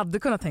 jag hade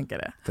kunnat tänka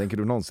det. Tänker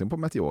du någonsin på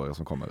meteorer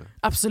som kommer?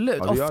 Absolut,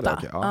 ja, ofta.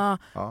 Det, okay.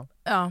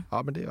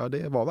 Ja, men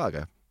det var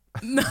värre.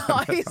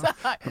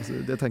 Alltså,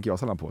 det tänker jag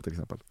sällan på till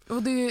exempel.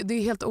 Och det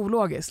är helt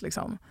ologiskt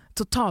liksom.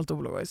 Totalt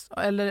ologiskt.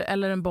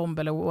 Eller en bomb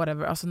eller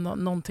whatever. Alltså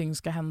någonting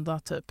ska hända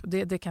typ.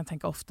 Det kan jag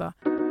tänka ofta.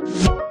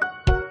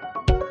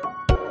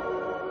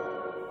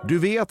 Du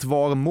vet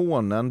var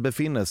månen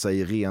befinner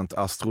sig rent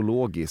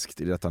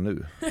astrologiskt i detta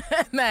nu?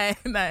 nej.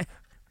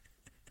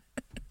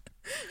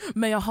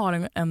 Men jag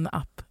har en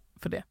app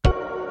för det.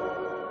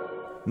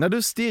 När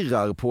du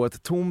stirrar på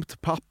ett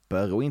tomt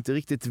papper och inte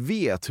riktigt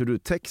vet hur du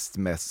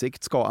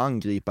textmässigt ska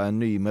angripa en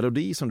ny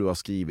melodi som du har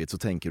skrivit, så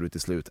tänker du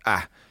till slut,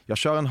 jag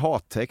kör en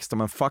hattext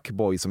om en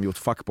fuckboy som gjort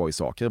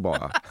fuckboy-saker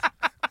bara.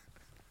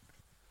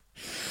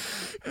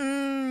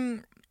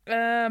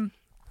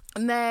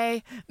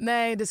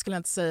 Nej, det skulle jag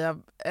inte säga.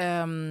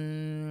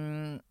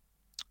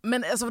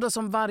 Men alltså då,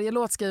 som varje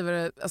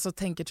låtskrivare alltså,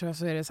 tänker, tror jag,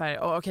 så är det så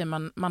här, okej,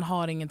 man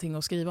har ingenting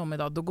att skriva om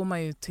idag. Då går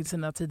man ju till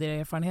sina tidigare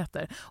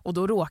erfarenheter. Och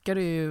då råkar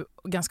det ju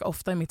ganska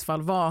ofta i mitt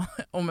fall vara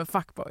om en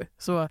fuckboy.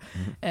 Så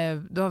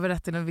då har vi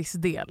rätt till en viss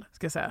del,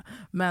 ska jag säga.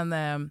 Men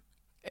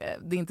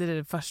det är inte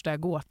det första jag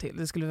går till.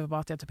 Det skulle vara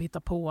att jag typ hittar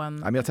på en...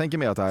 Nej, men jag tänker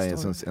mer att det här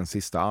är en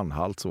sista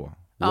anhalt så.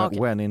 Okay.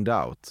 When in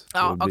doubt.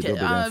 Då blir det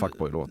en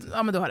fuckboy-låt.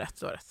 Ja, men du har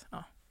rätt.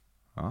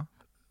 Ja.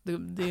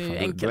 Det är ju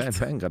enkelt.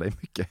 Du ändrar dig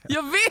mycket.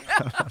 Jag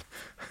vet!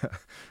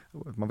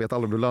 Man vet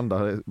aldrig om du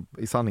landar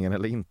i sanningen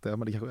eller inte.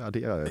 Men det kanske är det.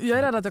 Jag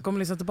är rädd att jag kommer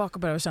lyssna tillbaka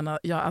på det och känna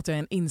att jag är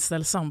en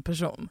inställsam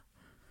person.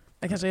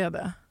 Jag kanske är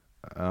det.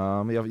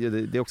 Men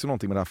det är också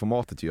någonting med det här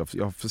formatet.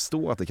 Jag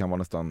förstår att det kan vara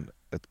nästan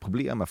ett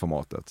problem med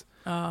formatet.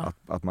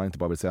 Att man inte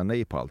bara vill säga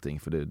nej på allting.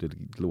 För det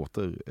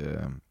låter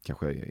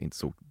kanske inte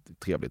så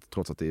trevligt.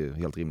 Trots att det är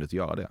helt rimligt att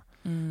göra det.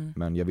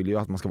 Men jag vill ju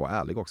att man ska vara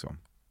ärlig också.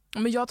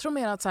 Men jag tror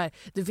mer att så här,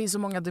 det finns så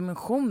många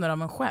dimensioner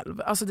av en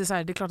själv. Alltså det är, så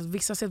här, det är klart att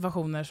vissa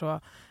situationer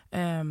så...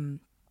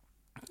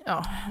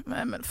 ja,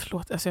 men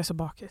förlåt, alltså jag är så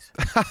bakis.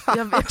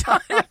 Jag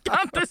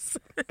kan inte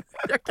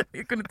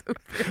jag kunde inte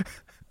uppleva.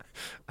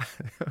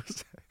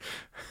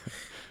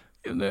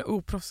 Det är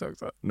oproffs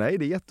också. Nej,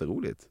 det är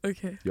jätteroligt.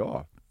 Okay.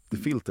 Ja, det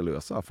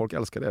filterlösa. Folk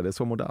älskar det. Det är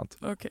så modernt.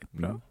 Okej,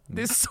 bra.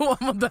 Det är så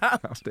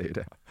modernt. Ja, det är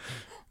det.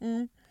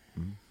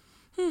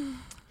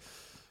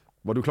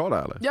 Var du klar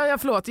där eller? Ja,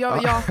 förlåt. Jag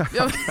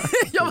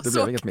var det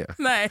så... blev inget mer?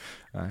 Nej.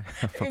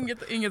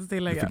 Inget att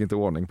tillägga. Du fick inte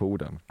ordning på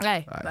orden?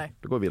 Nej.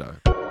 Då går vi vidare.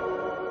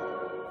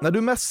 När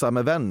du mässar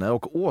med vänner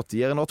och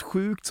återger något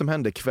sjukt som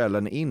hände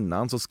kvällen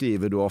innan så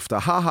skriver du ofta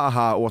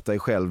ha åt dig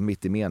själv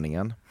mitt i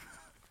meningen.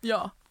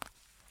 Ja.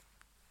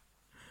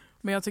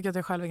 Men jag tycker att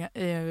jag själv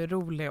är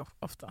rolig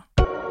ofta.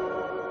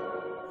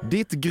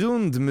 Ditt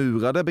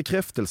grundmurade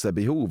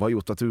bekräftelsebehov har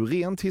gjort att du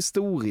rent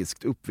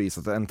historiskt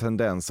uppvisat en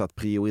tendens att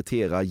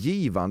prioritera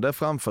givande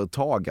framför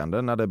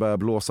tagande när det börjar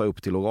blåsa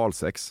upp till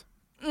oralsex.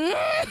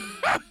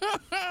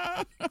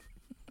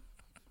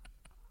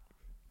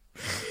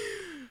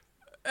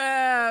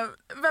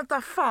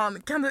 Vänta,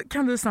 fan.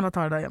 Kan du snälla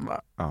ta det där igen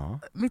va? Ja.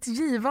 Mitt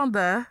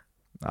givande...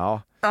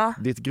 Ja.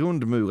 Ditt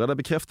grundmurade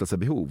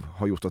bekräftelsebehov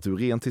har gjort att du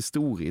rent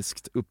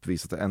historiskt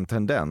uppvisat en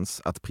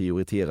tendens att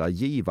prioritera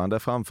givande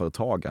framför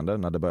tagande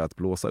när det börjat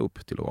blåsa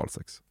upp till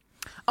oralsex.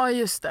 Ja,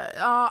 just det.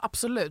 Ja,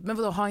 absolut. Men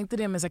vadå, har inte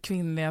det med så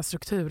kvinnliga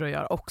strukturer att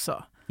göra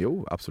också?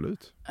 Jo,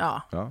 absolut.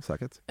 Ja,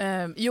 säkert.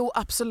 Jo,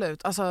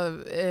 absolut. Alltså,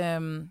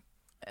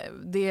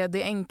 det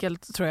är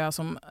enkelt tror jag.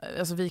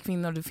 Alltså, vi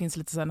kvinnor, det finns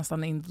lite så här,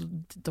 nästan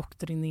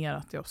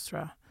indoktrinerat i oss tror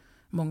jag.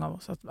 Många av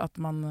oss. Att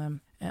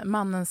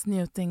mannens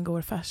njutning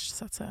går först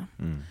så att säga.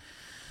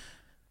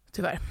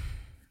 Tyvärr.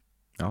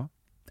 Ja.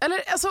 Eller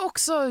alltså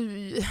också,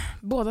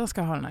 båda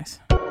ska ha det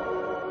nice.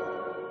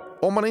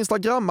 Om man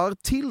instagrammar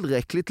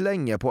tillräckligt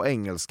länge på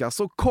engelska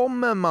så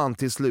kommer man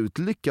till slut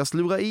lyckas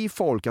lura i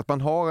folk att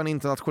man har en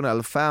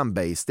internationell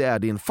fanbase. Det är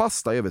din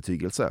fasta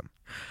övertygelse.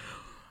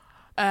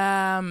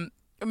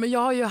 Men jag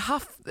har ju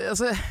haft...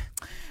 Alltså,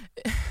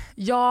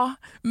 ja,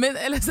 men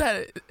eller så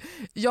här,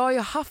 jag har ju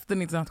haft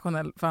en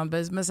internationell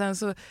fanbase men sen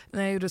så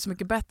när jag gjorde det så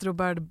mycket bättre och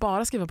började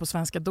bara skriva på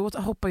svenska då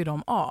hoppar ju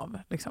de av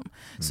liksom.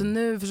 Så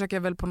nu försöker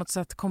jag väl på något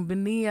sätt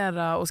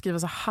kombinera och skriva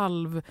så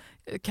halv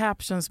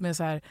captions med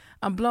så här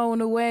I'm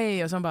blown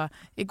away och så bara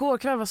igår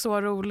kväll var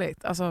så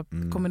roligt. Alltså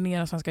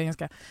kombinera svenska och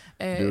engelska.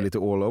 Du är lite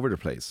all over the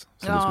place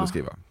som du skulle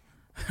skriva.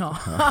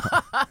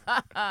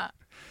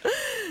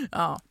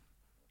 Ja.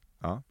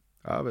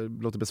 Ja, det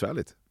låter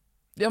besvärligt.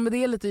 Ja, men det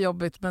är lite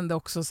jobbigt men det är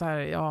också så här,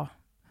 ja.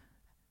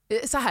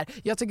 Så här,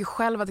 jag tycker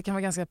själv att det kan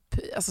vara ganska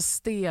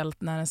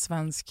stelt när en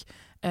svensk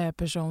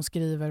person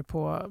skriver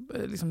på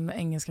liksom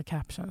engelska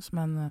captions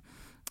men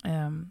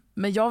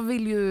jag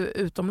vill ju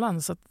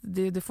utomlands så att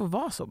det får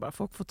vara så bara,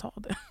 folk får ta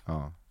det.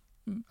 Ja.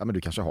 Ja, men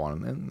du kanske har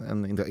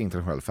en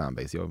internationell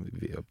fanbase.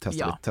 Jag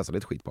testar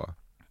lite skit bara.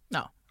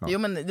 Ja. Jo,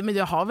 men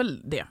jag har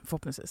väl det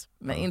förhoppningsvis.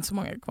 Men inte så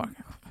många kvar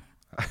kanske.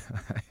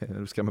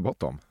 Du skrämmer bort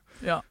dem.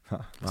 Ja.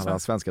 Alla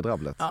svenska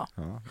drabblet. Ja.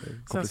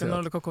 Svenska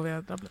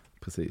noll-KKV-drabblet.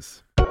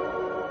 Precis.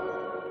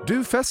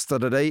 Du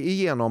festade dig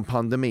igenom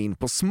pandemin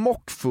på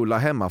smockfulla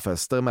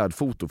hemmafester med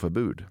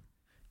fotoförbud.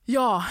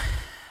 Ja,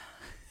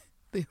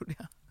 det gjorde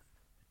jag.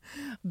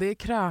 Det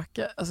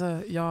krökade,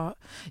 alltså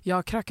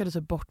jag krökade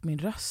typ bort min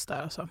röst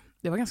där. Alltså.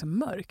 Det var ganska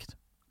mörkt.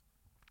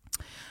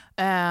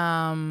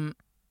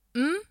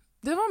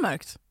 Det var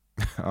mörkt.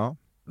 Ja.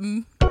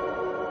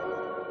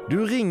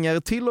 Du ringer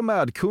till och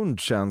med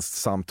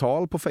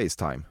kundtjänstsamtal på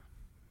FaceTime.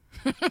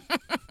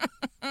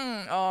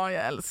 Ja,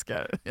 jag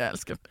älskar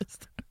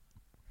FaceTime.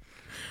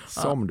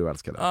 Som du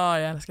älskar det. Ja,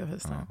 jag älskar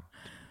FaceTime. Ja.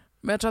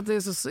 Men jag tror att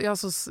jag är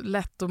så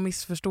lätt att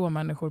missförstå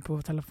människor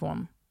på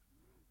telefon.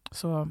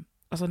 Så,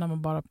 alltså när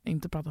man bara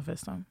inte pratar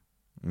FaceTime.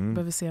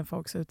 Behöver se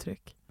folks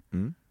uttryck.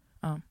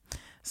 Ja.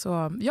 Så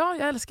ja,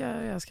 jag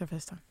älskar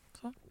FaceTime.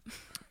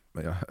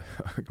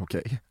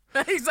 Okej.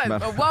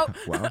 Exakt, wow.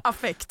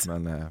 Affekt.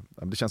 Men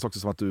det känns också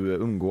som att du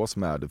umgås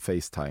med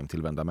FaceTime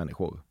tillvända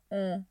människor.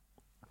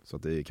 Så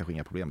att det är kanske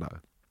inga problem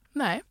där.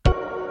 Nej.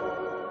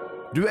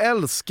 Du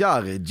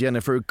älskar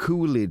Jennifer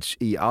Coolidge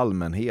i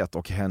allmänhet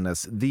och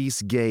hennes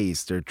These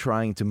gays, they're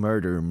trying to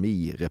murder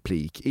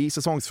me-replik i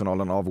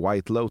säsongsfinalen av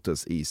White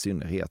Lotus i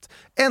synnerhet.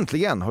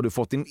 Äntligen har du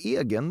fått din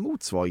egen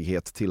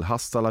motsvarighet till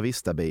Hasta la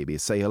vista baby,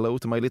 Say hello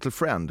to my little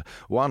friend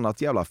och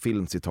annat jävla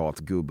filmcitat,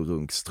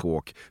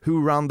 gubbrunkstråk. Who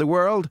run the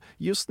world?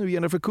 Just nu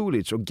Jennifer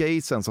Coolidge och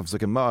gaysen som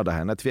försöker mörda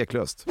henne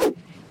tveklöst.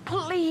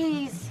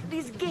 Please,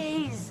 these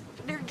gays,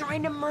 they're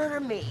trying to murder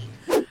me.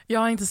 Jag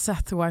har inte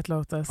sett White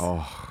Lotus.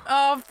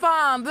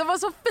 Fan, det var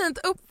så fint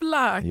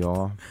upplagt.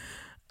 Ja.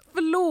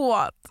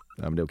 Förlåt.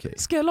 Ja, men det är okej.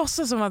 Ska jag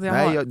låtsas som att jag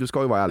har... Nej, du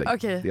ska ju vara ärlig. Okay.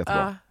 Det är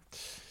jättebra.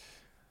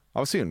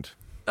 Ja, synd.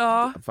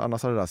 Ja. För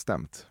annars hade det där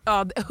stämt.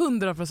 Ja,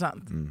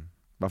 100%.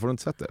 Varför har du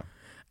inte sett det?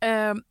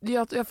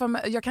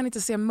 Jag kan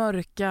inte se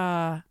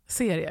mörka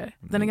serier.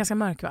 Den är ganska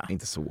mörk, va?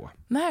 Inte så.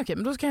 Nej, okej,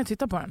 men då kan jag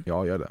titta på den.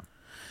 Ja, gör det.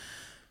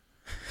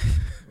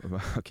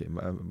 Okej,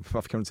 men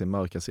varför kan du inte se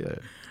mörka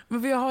serier?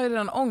 Men jag har ju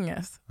redan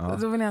ångest. Ja.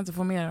 Då vill jag inte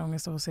få mer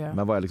ångest av att se.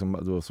 Men vad är liksom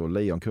då så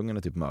Lejonkungen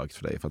är typ mörkt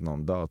för dig för att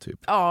någon dör typ?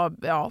 Ja.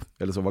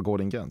 Eller så, vad går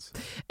din gräns?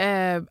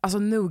 Alltså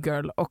New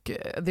Girl och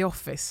The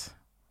Office.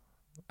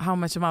 How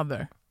Much a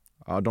Mother.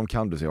 Ja, de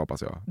kan du se,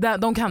 hoppas jag.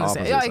 De kan du se.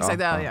 Precis. Ja,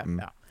 exakt.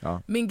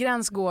 Ja. Min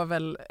gräns går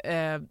väl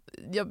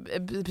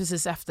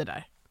precis efter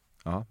där.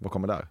 Ja, vad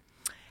kommer där?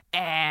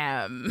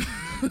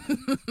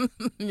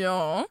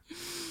 Ja.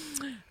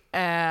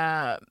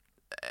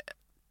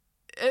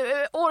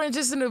 Orange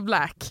is the new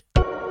black.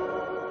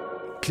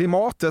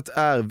 Klimatet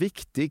är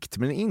viktigt,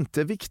 men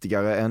inte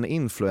viktigare än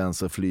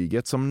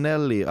influencerflyget som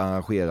Nelly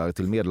arrangerar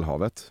till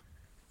Medelhavet.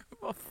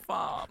 Vad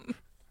fan?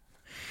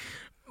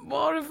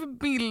 Vad har du för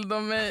bild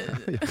av mig?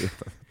 Jag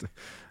vet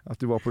att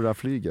du var på det där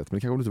flyget, men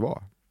det kanske du inte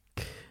var.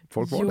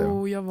 Folk var det.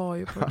 Jo, jag var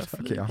ju på det där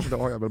flyget. Okej, då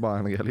har jag väl bara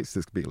en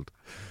realistisk bild.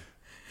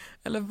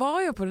 Eller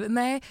var jag på det?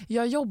 Nej,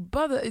 jag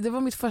jobbade. Det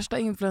var mitt första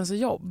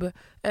influencerjobb.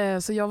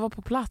 Så jag var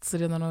på plats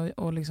redan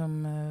och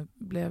liksom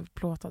blev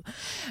plåtad.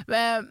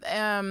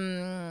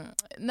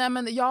 Nej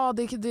men ja,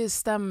 det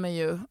stämmer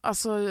ju.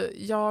 Alltså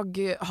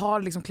jag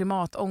har liksom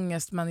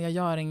klimatångest men jag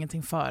gör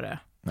ingenting för det.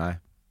 Nej.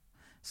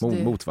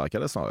 Motverkar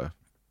det snarare?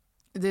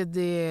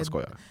 Jag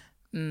skojar.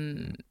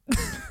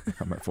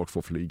 Ja, men folk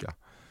får flyga.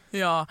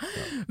 Ja.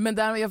 Men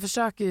där, jag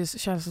försöker ju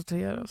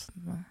källsortera.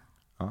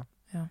 Ja.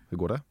 Hur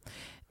går det?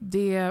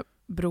 Det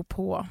beror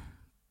på.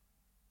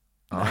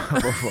 Ja,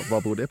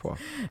 vad beror det på?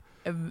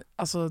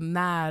 Alltså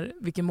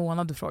vilken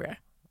månad du frågar.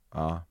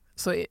 Ja.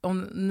 Så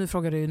nu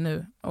frågar du ju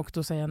nu och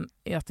då säger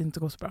jag att det inte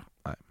går så bra.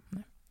 Nej.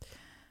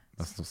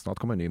 Men snart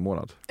kommer en ny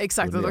månad.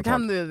 Exakt, och då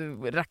kan du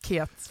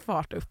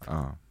raketfart upp.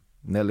 Ja.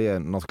 Nelly är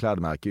något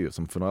klädmärke ju,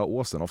 som för några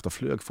år sedan ofta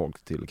flög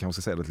folk till,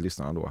 kanske säga det till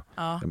lyssnarna då.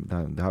 Ja.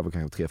 Det här var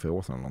kanske 3-4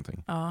 år sedan eller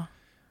någonting. Ja.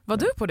 Var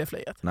du på det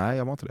flyget? Nej,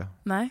 jag var inte det.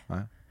 Nej.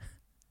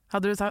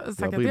 Hade du sagt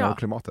jag bryr mig om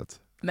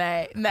klimatet.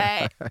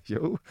 Nej.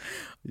 Jo.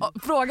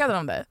 Frågade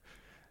de dig?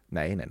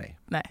 Nej.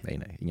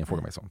 Ingen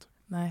frågar mig sånt.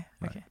 Nej.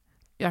 Okej.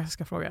 Jag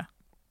ska fråga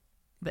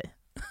dig.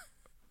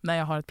 När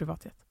jag har ett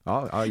privatjet.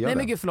 Ja, nej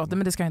men gud förlåt,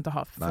 men det ska jag inte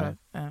ha.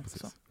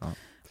 Precis.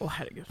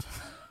 Herregud.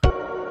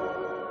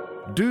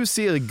 Du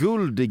ser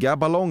guldiga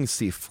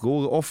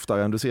ballongsiffror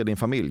oftare än du ser din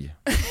familj.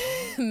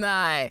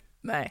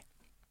 Nej.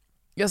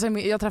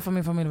 Jag träffar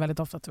min familj väldigt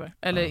ofta tyvärr.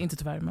 Eller inte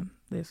tyvärr, men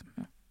det är så.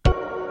 Ja.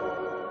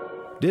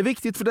 Det är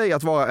viktigt för dig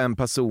att vara en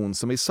person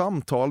som i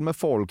samtal med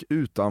folk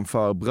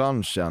utanför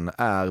branschen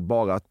är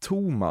bara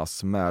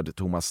Thomas med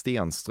Thomas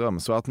Stenström.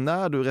 Så att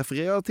när du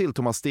refererar till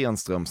Thomas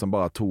Stenström som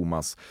bara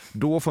Thomas,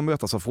 då får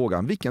mötas av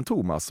frågan vilken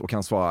Thomas och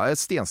kan svara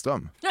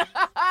Stenström.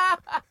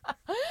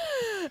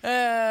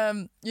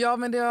 Ja,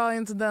 men det har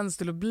en tendens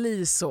till att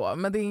bli så.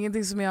 Men det är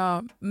ingenting som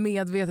jag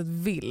medvetet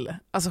vill.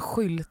 Alltså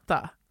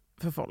skylta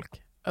för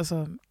folk.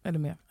 Alltså, eller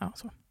mer. Ja,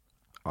 så.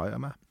 Ja, jag är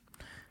med.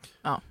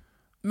 Ja.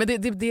 Men det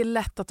är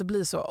lätt att det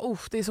blir så.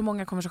 Det är så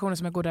många konversationer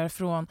som jag går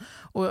därifrån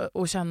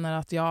och känner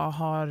att jag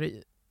har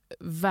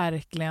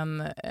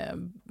verkligen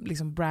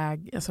liksom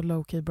alltså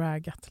low-key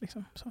braggat.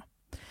 Liksom, så.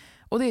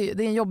 Och det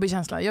är en jobbig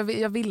känsla.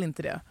 Jag vill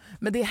inte det.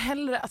 Men det är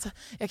hellre, alltså,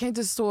 jag kan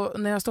inte stå,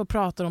 när jag står och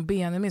pratar om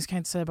Benjamin så kan jag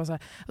inte säga bara så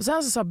här. Och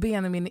sen så sa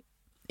Benjamin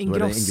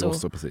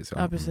Ingrosso. Precis,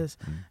 ja, precis.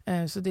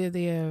 Så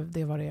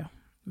det var det.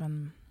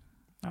 Men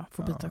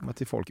får byta. Men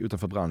till folk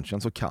utanför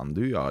branschen så kan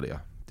du göra det.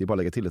 Det är bara att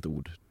lägga till ett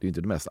ord. Det är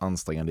inte det mest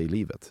ansträngande i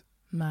livet.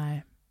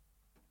 Nej,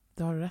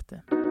 det har du rätt i.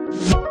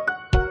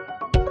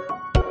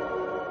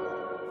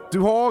 Du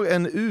har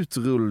en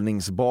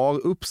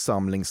utrullningsbar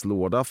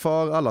uppsamlingslåda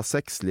för alla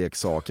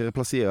sexleksaker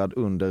placerad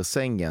under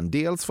sängen.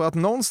 Dels för att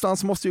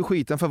någonstans måste ju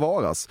skiten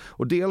förvaras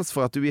och dels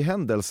för att du i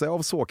händelse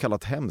av så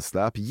kallat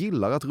hemsläp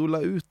gillar att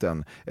rulla ut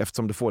den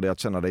eftersom det får dig att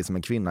känna dig som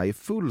en kvinna i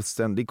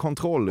fullständig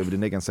kontroll över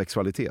din egen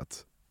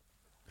sexualitet.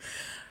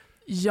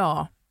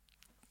 Ja.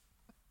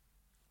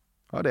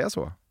 Ja, det är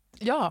så.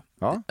 Ja.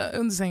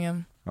 Under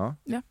sängen. Ja.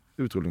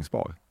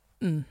 Utrullningsbar.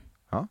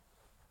 Ja.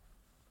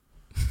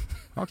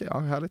 Okej,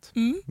 härligt.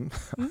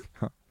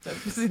 Det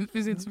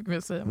finns inte så mycket mer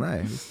att säga.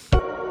 Nej.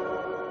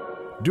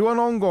 Du har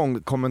någon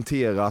gång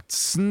kommenterat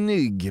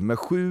snygg med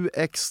 7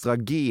 extra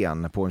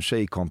gen på en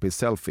tjejkompis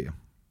selfie.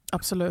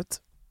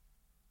 Absolut.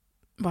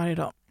 Varje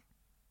dag.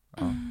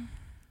 Ja.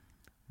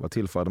 Vad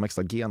tillför de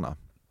extra gena?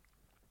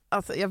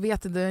 Alltså, jag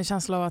vet inte, det är en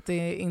känsla av att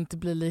det inte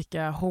blir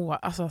lika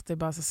alltså att det är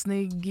bara så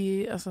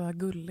snygg, alltså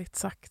gulligt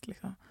sagt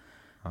liksom.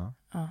 Ja.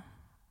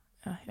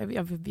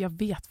 Jag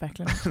vet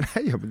verkligen inte.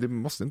 Nej, du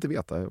måste inte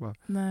veta. Jag var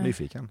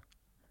nyfiken.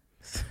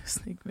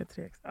 Snygg med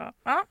 3 extra.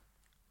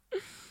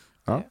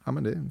 Ja,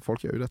 men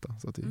folk gör ju detta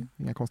så att det är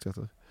inga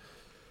konstigheter.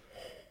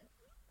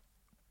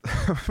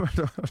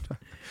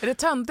 Är det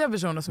töntiga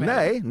personer som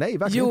Nej,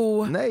 verkligen.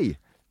 Jo. Nej.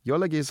 Jag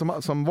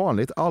lägger som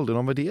vanligt aldrig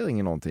någon värdering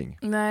i någonting.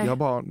 Nej. Jag har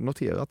bara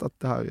noterat att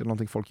det här är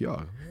någonting folk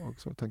gör.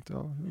 Och så tänkte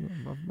jag,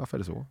 varför är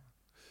det så?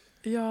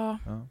 Ja.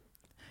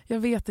 Jag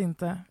vet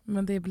inte,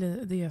 men det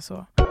är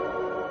så.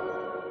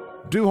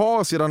 Du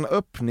har sedan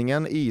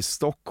öppningen i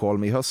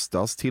Stockholm i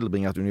höstas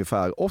tillbringat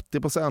ungefär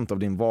 80% av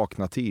din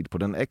vakna tid på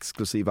den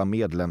exklusiva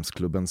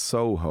medlemsklubben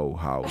Soho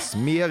House.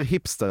 Mer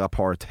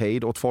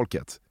hipster-apartheid åt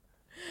folket?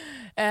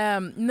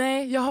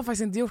 Nej, jag har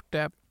faktiskt inte gjort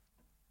det.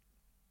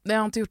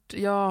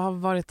 Jag har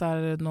varit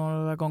där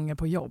några gånger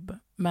på jobb.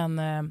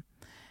 Men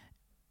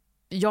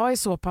jag är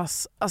så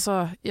pass...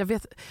 Alltså, jag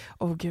vet...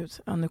 gud,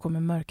 nu kommer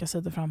mörka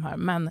sidor fram här.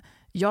 Men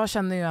jag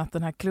känner ju att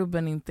den här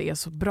klubben inte är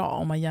så bra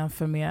om man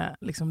jämför med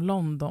liksom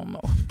London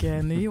och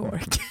New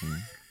York.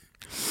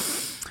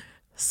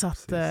 Så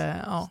att,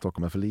 ja.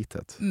 Stockholm är för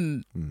litet.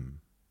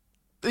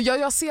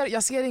 Jag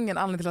ser ingen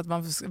anledning till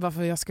att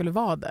varför jag skulle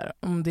vara där.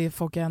 Om det är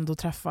folk jag ändå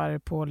träffar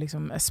på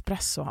liksom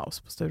Espresso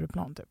House på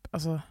Stureplan typ.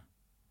 Alltså,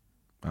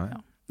 nej.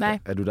 Ja.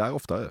 Nej. Är du där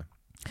oftare?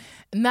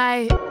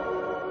 Nej.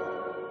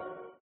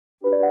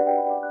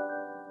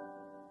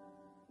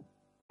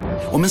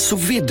 Om en så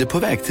vidde på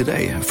väg till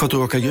dig för att du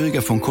råkar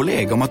ljuga för en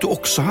kollega om att du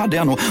också hade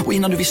en och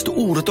innan du visste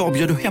ordet av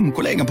bjöd du hem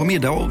kollegan på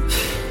middag och...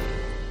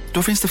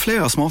 Då finns det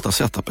flera smarta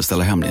sätt att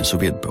beställa hem din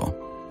sous vide på.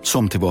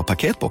 Som till våra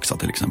paketboxar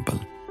till exempel.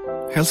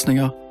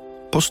 Hälsningar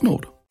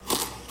Postnord.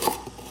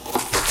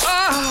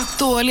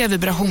 Dåliga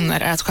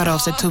vibrationer är att skära av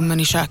sig tummen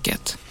i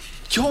köket.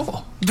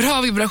 Ja!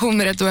 Bra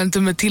vibrationer är att du har en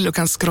tumme till och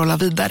kan scrolla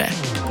vidare.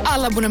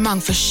 Alla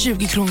abonnemang för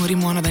 20 kronor i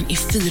månaden i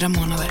 4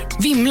 månader.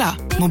 Vimla!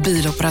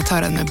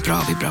 Mobiloperatören med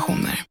bra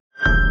vibrationer.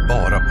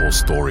 Bara på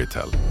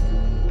Storytel.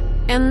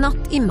 En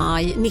natt i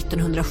maj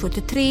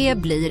 1973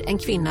 blir en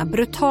kvinna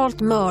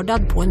brutalt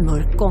mördad på en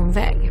mörk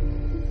gångväg.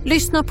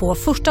 Lyssna på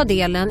första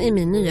delen i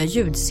min nya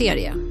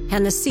ljudserie.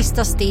 Hennes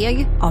sista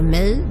steg av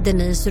mig,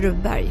 Denise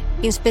Rubberg.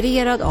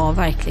 Inspirerad av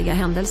verkliga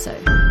händelser.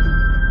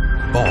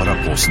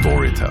 Bara på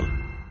Storytel.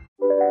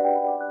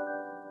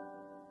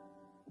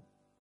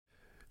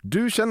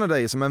 Du känner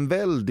dig som en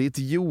väldigt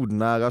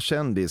jordnära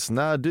kändis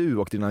när du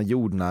och dina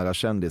jordnära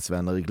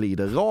kändisvänner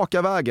glider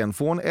raka vägen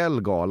från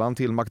Ellegalan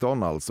till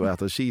McDonalds och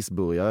äter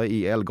cheeseburgare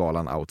i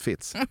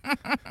Ellegalanoutfits.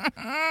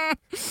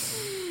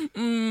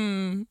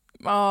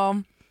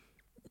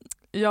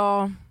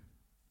 Ja,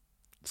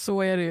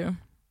 så är det ju.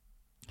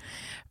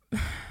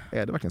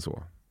 Är det verkligen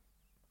så?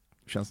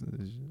 Känns,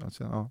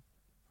 alltså, ja.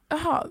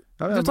 Jaha,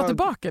 du tar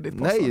tillbaka ditt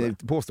påstående? Nej,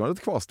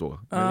 påståendet kvarstår.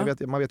 Ja.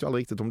 Men man vet ju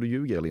aldrig riktigt om du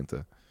ljuger eller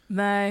inte.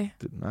 Nej.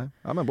 Nej.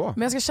 Ja, men bra.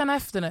 Men jag ska känna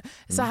efter nu.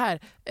 Så här,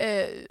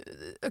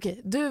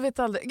 okej, du vet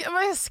aldrig.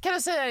 Kan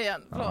du säga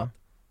igen? Ja.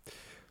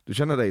 Du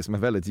känner dig som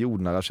en väldigt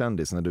jordnära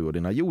kändis när du och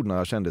dina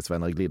jordnära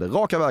kändisvänner glider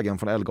raka vägen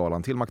från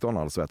Ellegalan till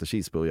McDonalds och äter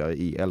cheeseburgare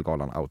i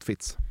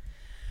Ellegalanoutfits.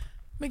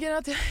 Men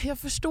jag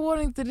förstår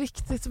inte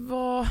riktigt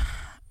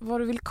vad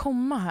du vill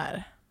komma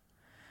här.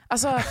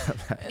 Alltså,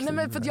 nej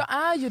men för att jag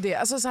är ju det.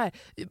 Alltså så här,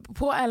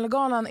 på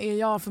Ellegalan är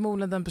jag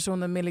förmodligen den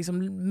personen med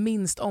liksom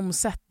minst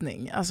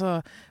omsättning.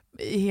 Alltså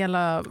i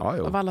hela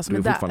av alla som är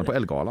där. Du är fortfarande på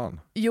Ellegalan.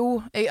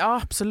 Jo,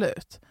 ja,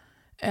 absolut.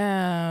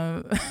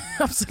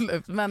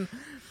 Absolut, men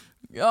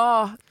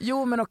ja,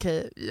 jo men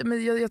okej.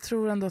 Men jag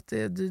tror ändå att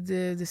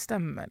det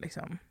stämmer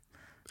liksom.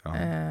 Ja.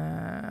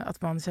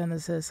 Att man känner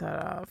sig så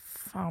här,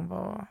 fan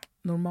vad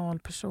normal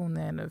person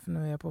är nu, för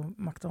nu är jag på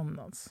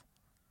McDonalds.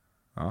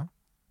 Ja.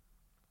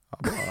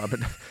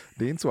 Men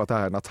det är inte så att det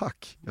här är en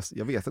attack.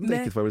 Jag vet inte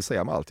riktigt vad jag vill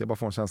säga med allt. Jag bara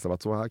får en känsla av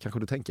att så här kanske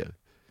du tänker.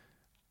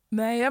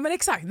 Nej, ja, men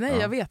exakt. Nej,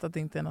 jag vet att det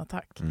inte är en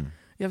attack.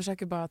 Jag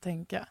försöker bara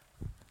tänka.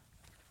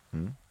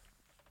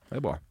 Det är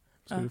bra.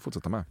 Ska du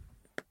fortsätta med?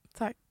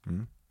 Tack.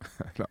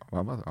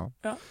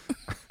 Ja.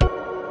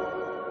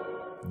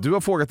 Du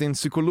har frågat din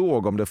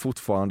psykolog om det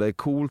fortfarande är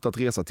coolt att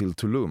resa till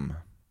Tulum.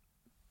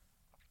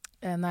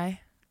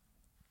 Nej.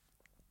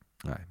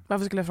 Nej.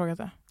 Varför skulle jag fråga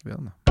det? Jag vet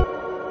inte.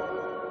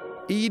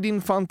 I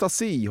din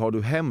fantasi har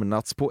du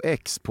hämnats på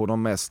ex på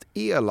de mest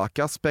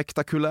elaka,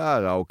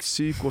 spektakulära och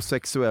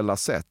psykosexuella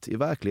sätt. I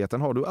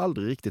verkligheten har du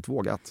aldrig riktigt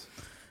vågat.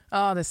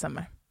 Ja, det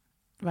stämmer.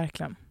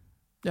 Verkligen.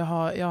 Jag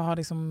har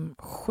liksom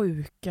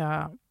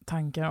sjuka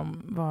tankar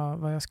om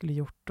vad jag skulle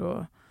gjort.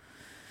 Och...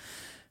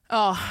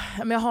 ja,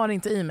 men jag har det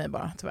inte i mig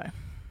bara, tyvärr.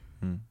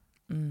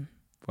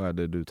 Vad är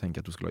det du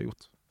tänker att du skulle ha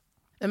gjort?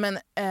 Men,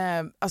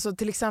 alltså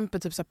till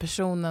exempel typ så här,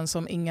 personen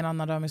som ingen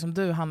annan rör mig som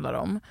du handlar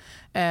om.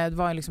 Det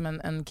var liksom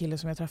en kille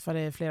som jag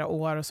träffade i flera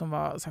år som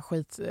var så här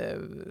skit,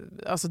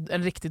 alltså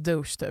en riktig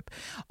douche typ.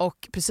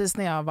 Och precis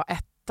när jag var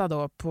etta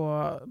då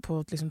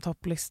på liksom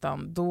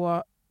topplistan,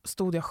 då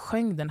stod jag och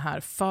sjöng den här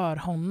för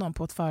honom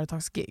på ett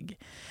företagsgig.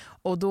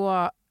 Och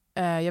då,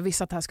 jag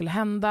visste att det här skulle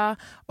hända,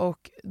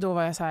 och då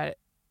var jag så här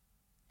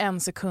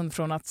 1 sekund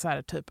från att så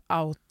här, typ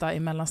outa i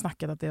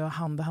mellansnacket att det var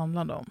han det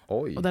handlade om.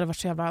 Oj. Och det hade varit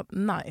så jävla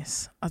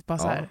nice att bara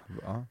så här...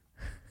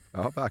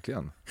 Ja,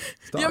 verkligen.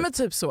 Ja, men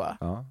typ så.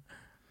 Ja.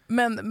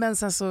 Men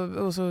sen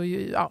så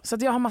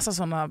att jag har massa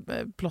sådana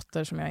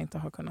plotter som jag inte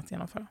har kunnat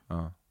genomföra.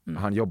 Ja.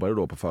 Han jobbade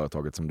då på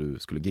företaget som du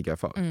skulle gigga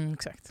för.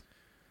 Exakt.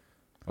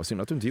 Vad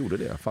synd att du inte gjorde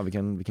det. Fan,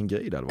 vilken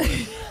grej det var.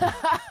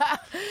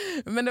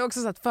 Men det är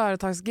också så att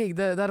företagsgig,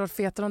 det hade varit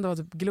fetare om det var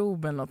typ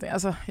Globen eller någonting.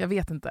 Alltså, jag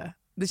vet inte.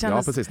 Det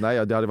kändes... Ja, precis.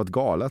 Nej, det hade varit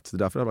galet. Det är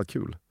därför det hade varit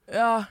kul.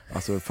 Ja.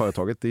 Alltså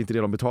företaget, det är inte det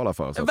de betalar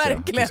för. Så att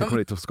verkligen. säga. De ska komma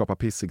dit och skapa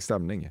pissig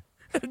stämning.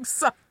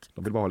 Exakt.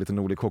 De vill bara ha lite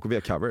Nordic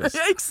KKV-covers.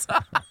 Ja,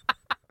 exakt.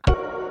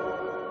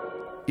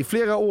 I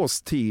flera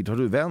års tid har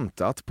du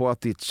väntat på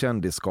att ditt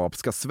kändisskap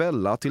ska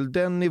svälla till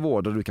den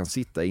nivå där du kan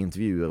sitta i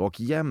intervjuer och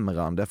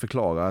jämrande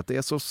förklara att det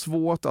är så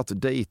svårt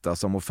att dejta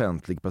som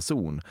offentlig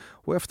person.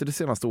 Och efter det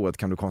senaste året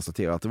kan du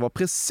konstatera att det var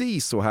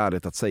precis så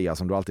härligt att säga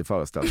som du alltid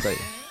föreställt dig.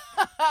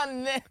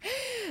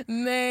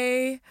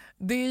 Nej,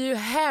 det är ju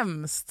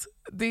hemskt.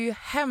 Det är ju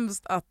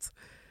hemskt att...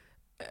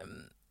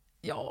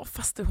 Ja,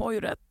 fast du har ju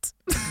rätt.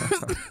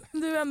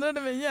 Du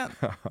ändrade mig igen.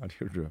 Ja,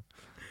 det gjorde du.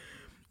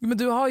 Men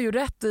du har ju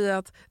rätt i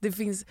att det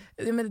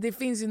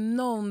finns ju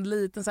någon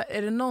liten... Så här,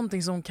 är det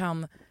någonting som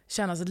kan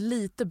kännas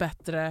lite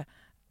bättre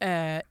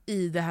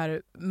i det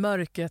här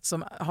mörkret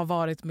som har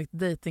varit mitt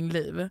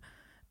datingliv,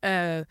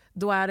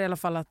 då är det i alla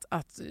fall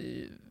att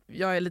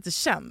jag är lite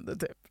känd,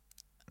 typ.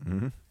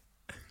 Mm.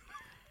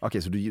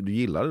 Okej, så du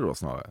gillar det då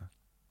snarare?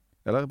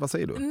 Eller vad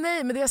säger du?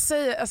 Nej, men det jag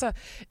säger, alltså,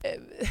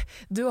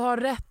 du har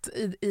rätt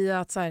i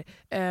att så här,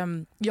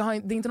 det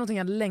är inte någonting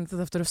jag längtat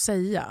efter att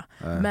säga,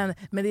 men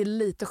det är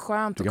lite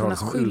skönt att kunna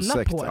skylla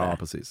på det. Ja,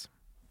 precis.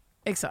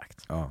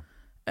 Exakt. Ja.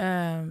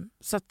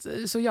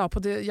 Så ja, på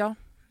det, ja,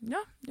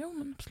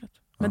 men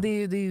absolut. Men det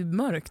är ju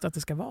mörkt att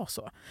det ska vara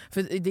så.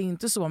 För det är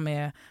inte så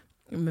med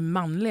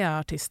manliga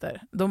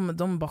artister.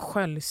 De bara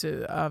sköljs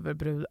ju över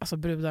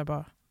brudar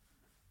bara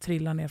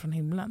trillar ner från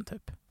himlen,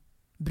 typ.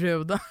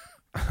 Brudar.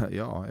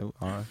 Ja.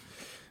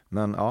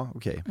 Men ja,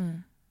 okej.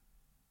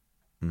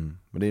 Men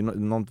det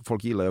är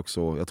folk gillar ju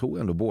också, jag tror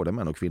ändå både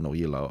män och kvinnor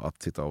gillar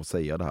att sitta och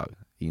säga det här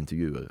i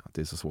intervjuer, att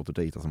det är så svårt att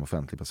dejta som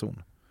offentlig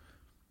person.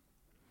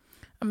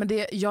 Ja, men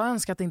jag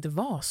önskar att det inte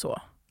var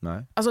så.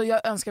 Nej. Alltså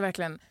jag önskar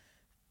verkligen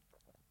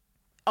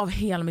av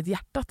hela mitt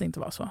hjärta att det inte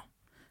var så.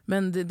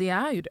 Men det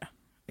är ju det.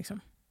 Liksom.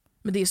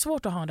 Men det är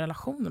svårt att ha en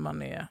relation när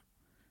man är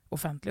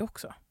offentlig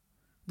också.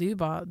 Det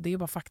är ju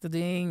bara fakta. Det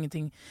är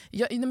ingenting.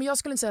 Jag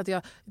skulle inte säga att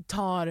jag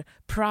tar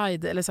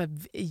pride eller så här,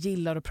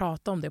 gillar att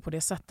prata om det på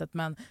det sättet.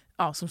 Men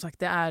ja, som sagt,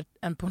 det är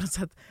på något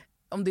sätt,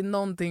 om det är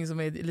någonting som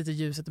är lite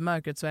ljuset i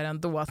mörkret, så är det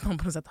ändå att man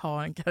på något sätt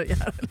har en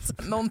karriär.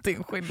 Någonting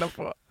att skylla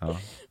på.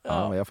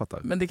 Ja, men jag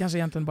fattar. Men det kanske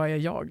egentligen bara är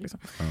jag. Liksom.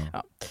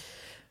 Ja.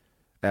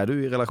 Är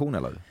du i relation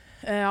eller?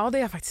 Ja, det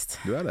är jag faktiskt.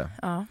 Du är det?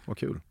 Ja. Vad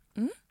kul.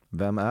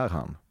 Vem är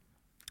han?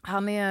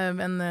 Han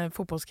är en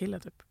fotbollskille,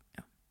 typ.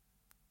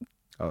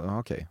 Ja,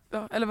 okej.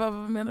 Ja, eller vad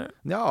menar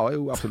du? Ja,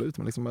 jo, absolut.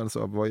 Men liksom,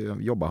 alltså, vad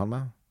jobbar han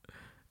med?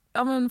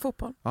 Ja, men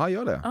fotboll. Ja,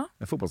 gör det? Ja.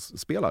 En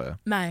fotbollsspelare?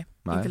 Nej,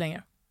 inte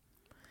längre.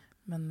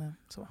 Men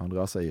så. Han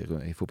rör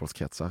sig i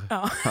fotbollskretsar.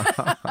 Ja.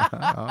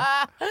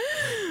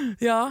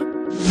 Ja.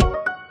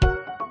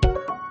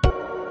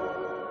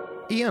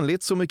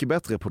 Enligt Så mycket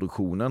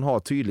bättre-produktionen har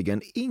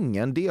tydligen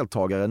ingen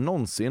deltagare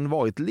någonsin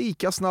varit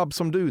lika snabb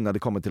som du när det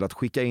kommer till att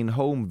skicka in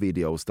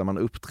home-videos där man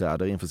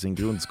uppträder inför sin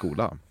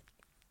grundskola.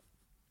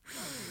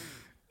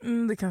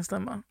 Det kan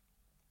stämma.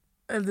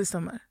 Eller det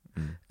stämmer.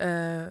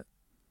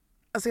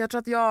 Alltså jag tror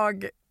att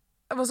jag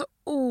var så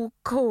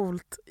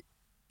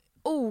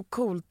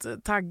ocoolt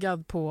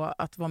taggad på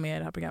att vara med i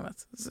det här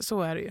programmet.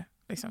 Så är det ju.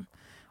 Liksom.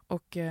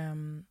 Och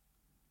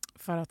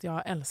för att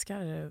jag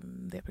älskar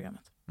det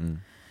programmet.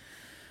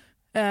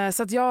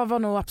 Så att jag var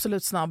nog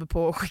absolut snabb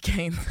på att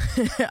skicka in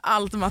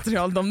allt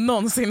material de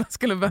någonsin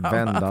skulle behöva.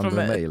 Vändande från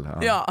mig. mail.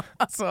 Ja,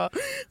 alltså.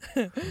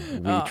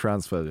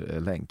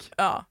 WeTransfer-länk.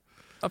 Ja,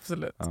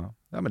 absolut.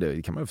 Ja, men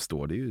det kan man ju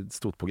förstå. Det är ju ett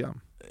stort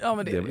program. Ja,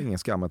 men det är väl ingen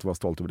skam att vara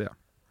stolt över det.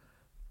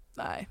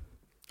 Nej.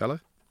 Eller?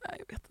 Nej,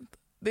 jag vet inte.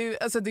 Det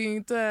är ju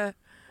inte...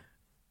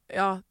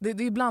 Ja, det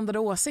är blandade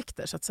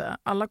åsikter, så att säga.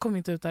 Alla kommer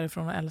inte ut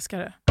därifrån och älskar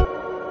det.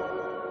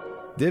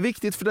 Det är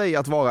viktigt för dig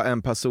att vara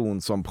en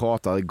person som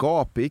pratar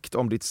gapigt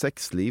om ditt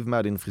sexliv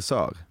med din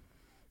frisör.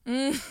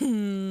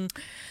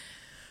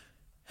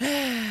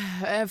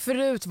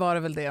 Förut var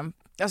det väl det.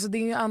 Alltså det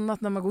är ju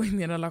annat när man går in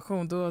i en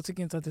relation. Då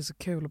tycker jag inte att det är så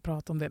kul att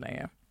prata om det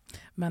längre.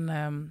 Men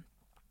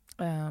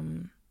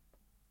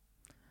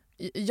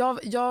jag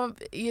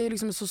är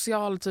liksom en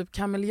social typ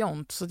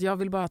kameleont. Så att jag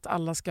vill bara att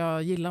alla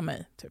ska gilla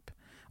mig. Typ.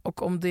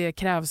 Och om det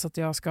krävs att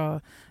jag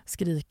ska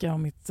skrika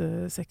om mitt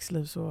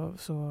sexliv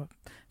så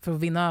för att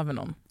vinna över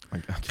någon.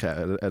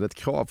 Är det ett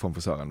krav från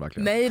frisören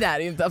verkligen? Nej, det är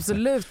det inte.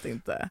 Absolut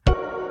inte.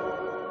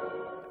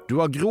 Du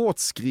har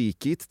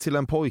gråtskrikit till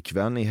en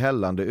pojkvän i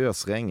hällande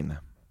ösregn.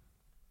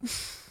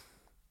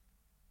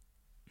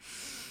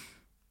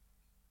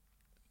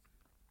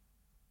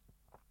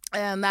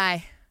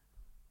 Nej.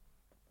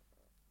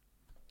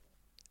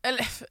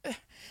 Eller...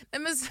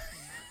 Nej, men...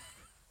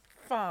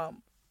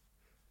 Fan.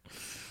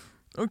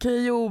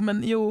 Okej,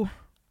 jo.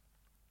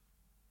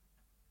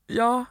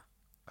 Ja.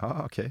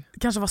 Ja, okej. Det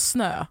kanske var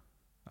snö.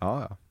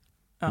 Ja.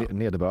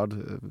 Nederbörd.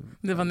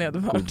 Det var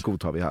nederbörd.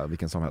 Godtar vi här,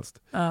 vilken som helst.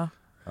 Ja.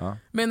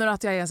 Menar du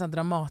att jag är en sån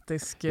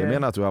dramatisk... Jag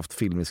menar att du har haft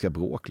filmiska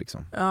bråk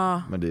liksom.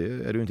 Ja. Men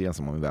det är du inte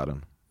ensam om i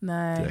världen.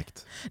 Nej.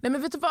 Direkt. Nej,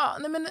 men vet du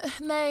vad?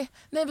 Nej,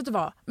 vet du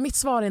vad? Mitt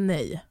svar är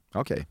nej.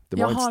 Okej, det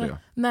var inte snö.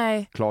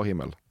 Nej. Klar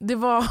himmel. Det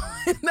var...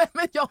 Nej,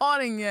 men jag har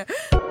inget...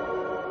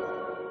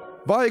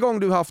 Varje gång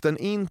du haft en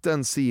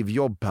intensiv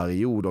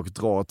jobbperiod och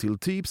drar till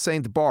typ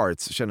St.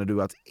 Barts känner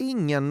du att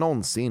ingen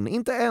någonsin,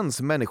 inte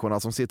ens människorna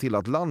som ser till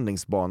att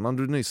landningsbanan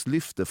du nyss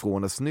lyfte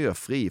från är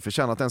snöfri,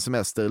 förtjänat en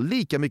semester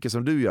lika mycket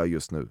som du gör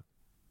just nu.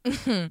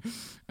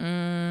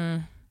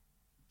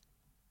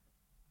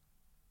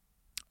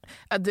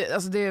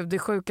 Det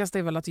sjukaste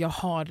är väl att jag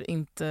har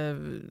inte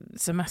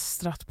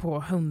semestrat på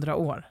 100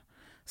 år.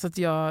 Så att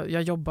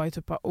jag jobbar ju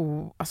typ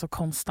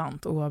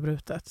konstant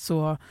oavbrutet.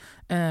 Så,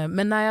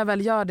 men när jag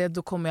väl gör det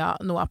då kommer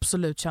jag nog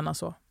absolut känna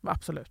så.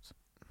 Absolut.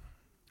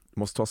 Du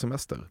måste ta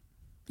semester.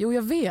 Jo,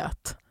 jag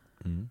vet.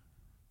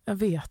 Jag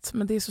vet,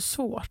 men det är så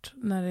svårt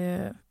när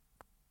det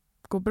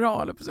går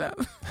bra. Eller på så. Det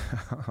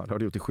har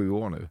du gjort i 7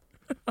 år nu.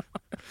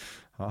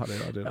 Ja,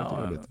 det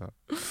är roligt.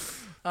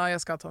 Ja,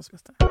 jag ska ta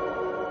semester.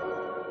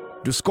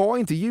 Du ska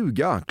inte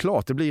ljuga.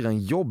 Klart det blir en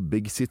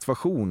jobbig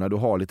situation när du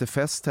har lite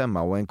fest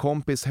hemma och en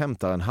kompis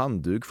hämtar en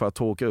handduk för att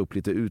torka upp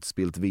lite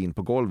utspilt vin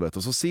på golvet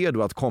och så ser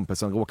du att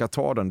kompisen råkar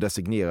ta den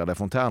designerade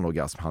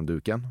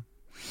fontänorgasmhandduken.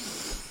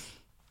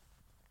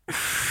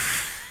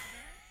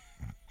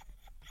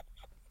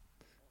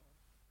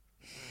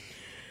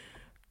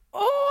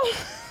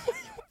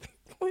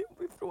 Vad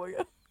jobbig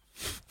fråga.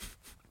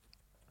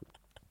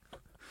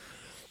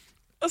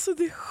 Alltså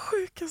det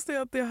sjukaste är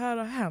att det här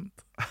har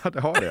hänt. Det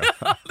har det.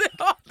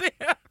 Det har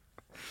det.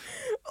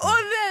 Åh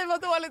nej,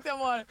 vad dåligt jag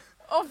mår.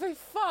 Åh fy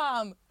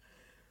fan.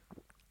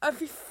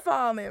 Fy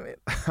fan, Emil.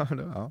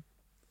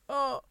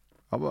 Ja.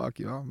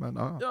 Ja, men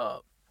ja.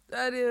 Ja,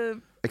 det...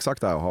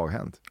 Exakt det här har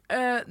hänt.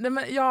 Nej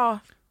men ja.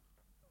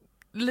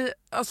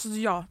 Alltså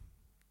ja.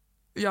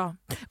 Ja.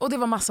 Och det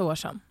var massa år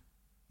sedan.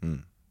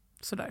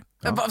 Sådär.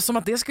 Ja. Som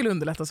att det skulle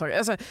underlätta saker.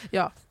 Alltså,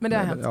 ja, men det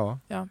har hänt.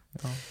 Ja.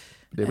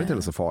 Det är väl inte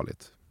heller så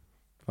farligt.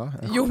 Va?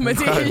 Jo, men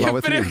det är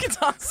ju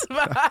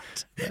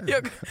fruktansvärt.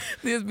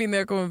 Det är ett minne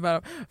jag kommer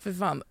bära. För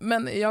fan.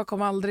 Men jag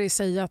kommer aldrig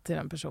säga till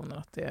den personen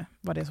att det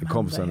var det som hände.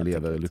 Kompisen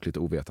lever lyckligt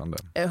ovetande.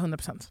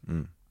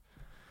 100%.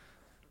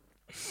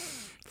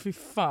 Fy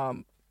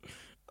fan.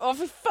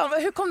 Fy fan.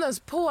 Hur kom du ens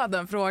på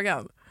den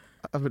frågan?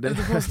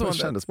 Det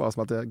kändes bara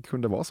som att det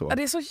kunde vara så.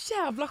 Det är så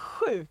jävla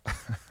sjukt.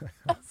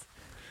 Alltså,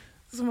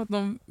 som att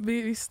de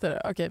visste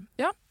det. Okej,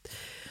 ja.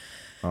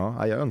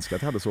 Ja, jag önskar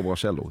att jag hade så bra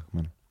källor.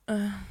 Men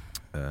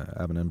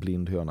även en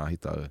blind höna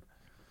hittar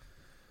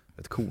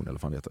ett korn eller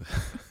vad det heter.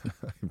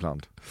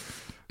 Ibland.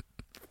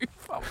 Fy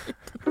fan.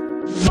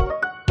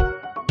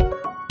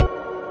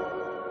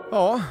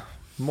 Ja,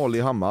 Molly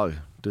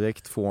Hammar.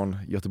 Direkt från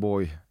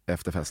Göteborg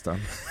efter festen.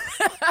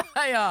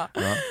 Ja.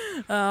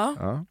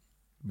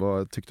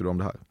 Vad tyckte du om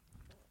det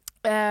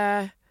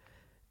här?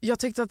 Jag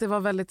tyckte att det var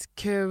väldigt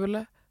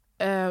kul.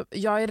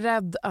 Jag är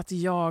rädd att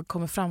jag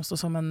kommer framstå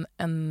som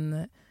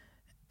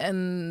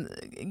en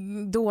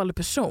dålig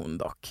person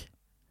dock.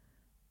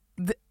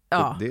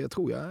 Det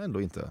tror jag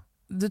ändå inte.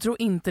 Du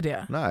tror inte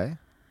det? Nej.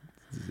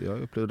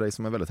 Jag upplever dig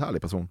som en väldigt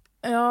härlig person.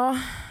 Ja,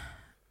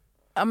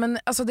 men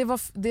alltså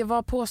det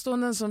var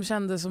påståenden som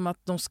kändes som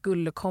att de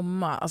skulle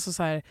komma. Alltså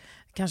så här,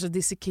 kanske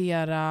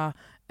dissekera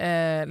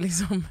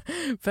liksom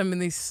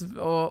feminism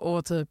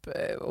och typ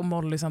och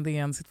Molly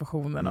Sandén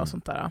situationen och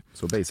sånt där.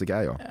 Så basic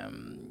är jag.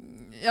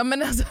 Ja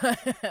men alltså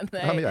nej.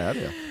 Ja, men jag är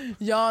det.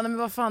 Ja, men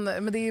vad fan,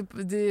 men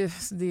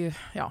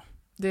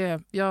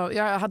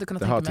jag hade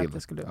kunnat tänka mig att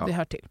det skulle det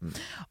hör till.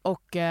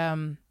 Och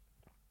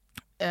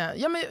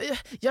ja, men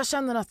jag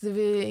känner att det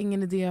är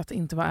ingen idé att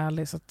inte vara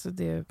ärlig, så att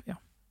det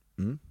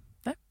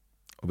Nej.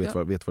 Och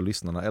vet vad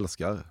lyssnarna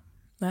älskar?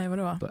 Nej,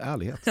 vadå? Det är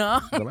ärlighet.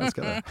 Ja. De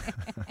älskar det.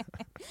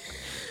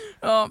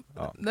 Ja.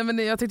 Nej, men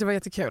jag tyckte det var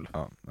jättekul.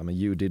 Ja, men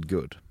you did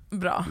good.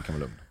 Bra. Du kan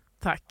vara lugn.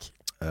 Tack.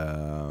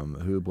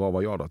 Hur bra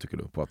var jag då, tycker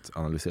du, på att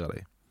analysera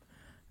dig?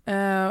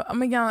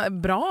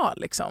 Men bra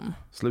liksom.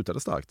 Slutade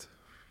starkt?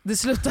 Det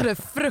slutade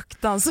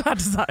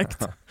fruktansvärt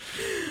starkt.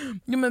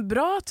 Jo, men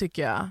bra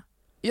tycker jag.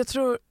 Jag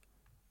tror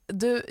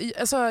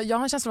jag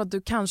har en känsla av att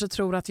du kanske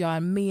tror att jag är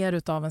mer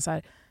utav en så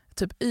här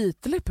typ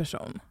ytlig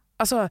person.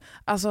 Alltså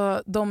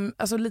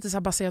lite så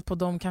här baserat på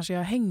dem kanske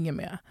jag hänger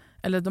med.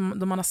 Eller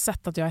de man har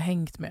sett att jag har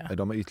hängt med. Är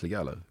de ytliga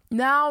eller?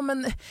 Nej,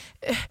 men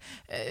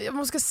jag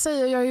måste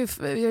säga jag har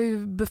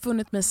ju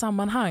befunnit mig i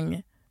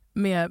sammanhang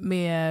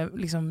med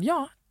liksom,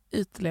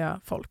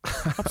 ytliga folk.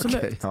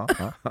 Absolut. Okay,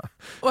 ja.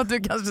 Och att du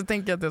kanske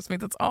tänker att det har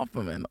smittats av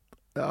på mig.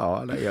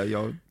 Ja, nej,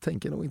 jag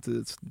tänker nog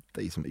inte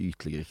dig som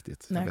ytlig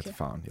riktigt. Nej, jag vet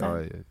fan.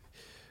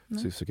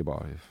 Jag försöker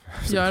bara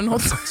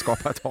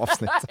skapa ett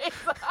avsnitt.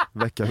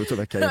 Vecka ut och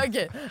vecka in.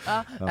 Okej.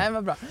 Nej,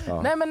 men bra.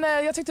 Ja. Nej, men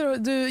jag tyckte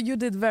you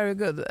did very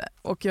good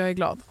och jag är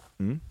glad.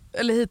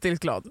 Eller hittills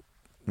glad.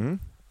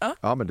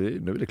 Ja, men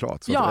nu är det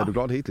klart. Så är du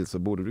glad hittills så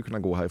borde du kunna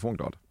gå härifrån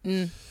glad.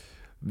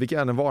 Vilken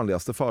är den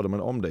vanligaste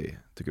fördomen om dig,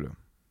 tycker du?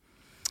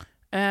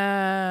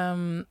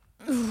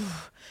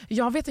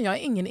 Jag har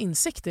ingen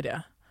insikt i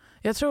det.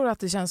 Jag tror att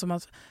det känns som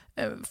att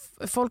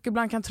folk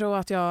ibland kan tro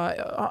att jag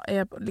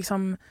är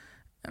liksom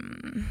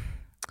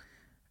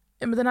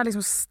men den här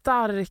liksom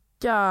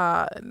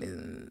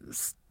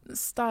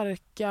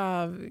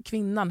starka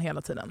kvinnan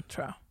hela tiden,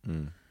 tror jag.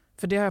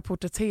 För det har jag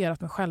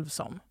porträtterat mig själv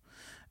som.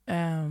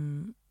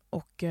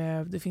 Och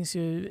det finns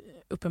ju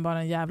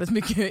uppenbarligen jävligt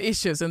mycket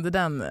issues under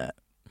den.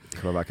 I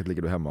själva verket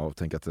ligger du hemma och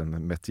tänker att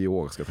en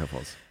meteor ska träffa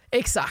oss.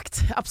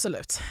 Exakt,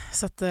 absolut.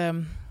 Så att,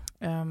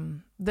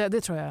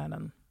 det tror jag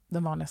är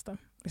den vanligaste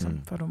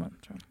fördomen.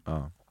 Tror jag.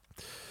 Ja.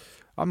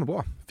 Ja, men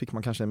bra. Fick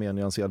man kanske en mer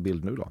nyanserad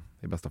bild nu då,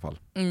 i bästa fall.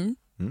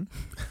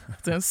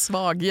 Att du är en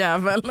svag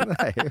jävel.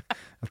 Nej,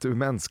 att du är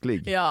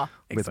mänsklig. Ja,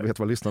 vet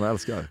vad lyssnarna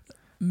älskar?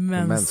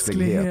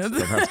 Mänsklighet.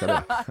 De älskar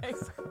det.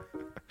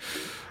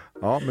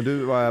 Ja, men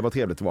du, vad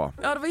trevligt det var.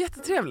 Ja, det var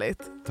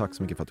jättetrevligt. Tack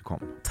så mycket för att du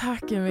kom.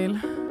 Tack, Emil.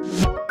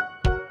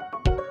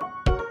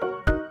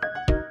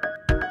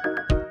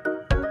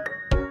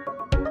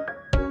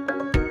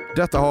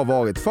 Detta har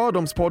varit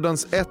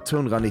Fördomspoddens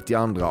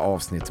 192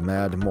 avsnitt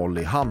med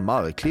Molly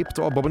Hammar. Klippt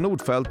av Bobby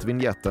Nordfeldt.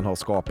 Vignetten har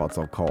skapats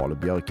av Carl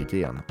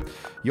Björkegren.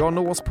 Jag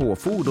nås på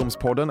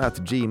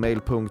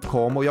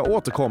fordomspodden@gmail.com och jag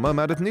återkommer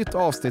med ett nytt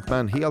avsnitt med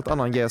en helt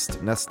annan gäst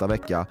nästa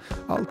vecka.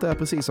 Allt är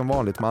precis som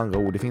vanligt med andra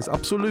ord. Det finns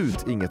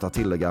absolut inget att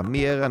tillägga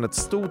mer än ett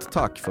stort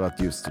tack för att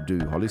just du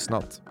har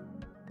lyssnat.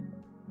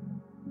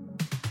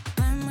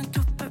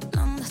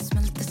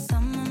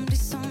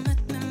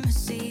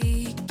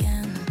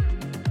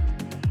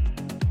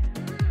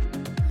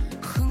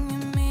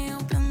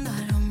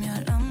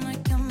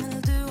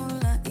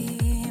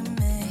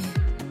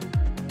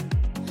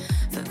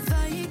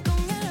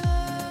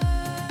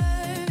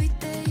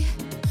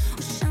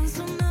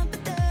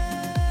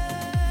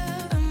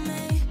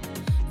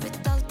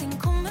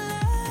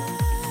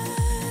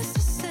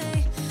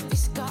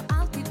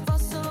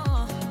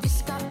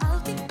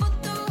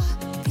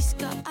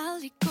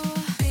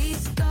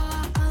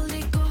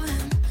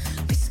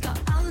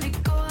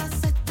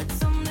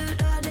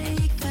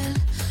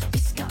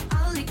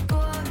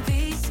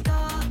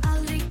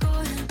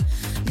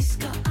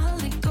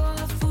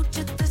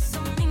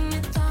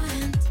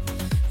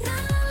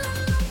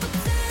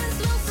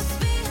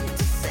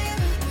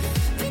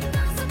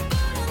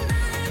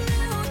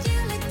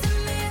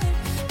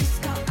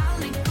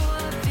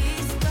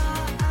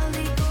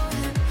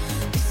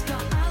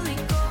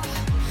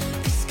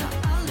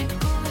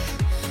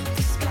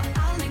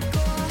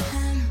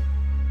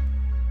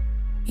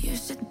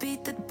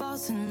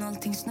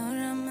 Allting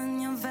snurrar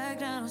men jag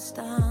vägrar att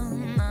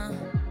stanna.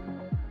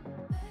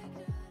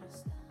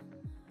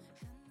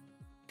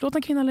 Låt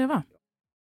en kvinna leva.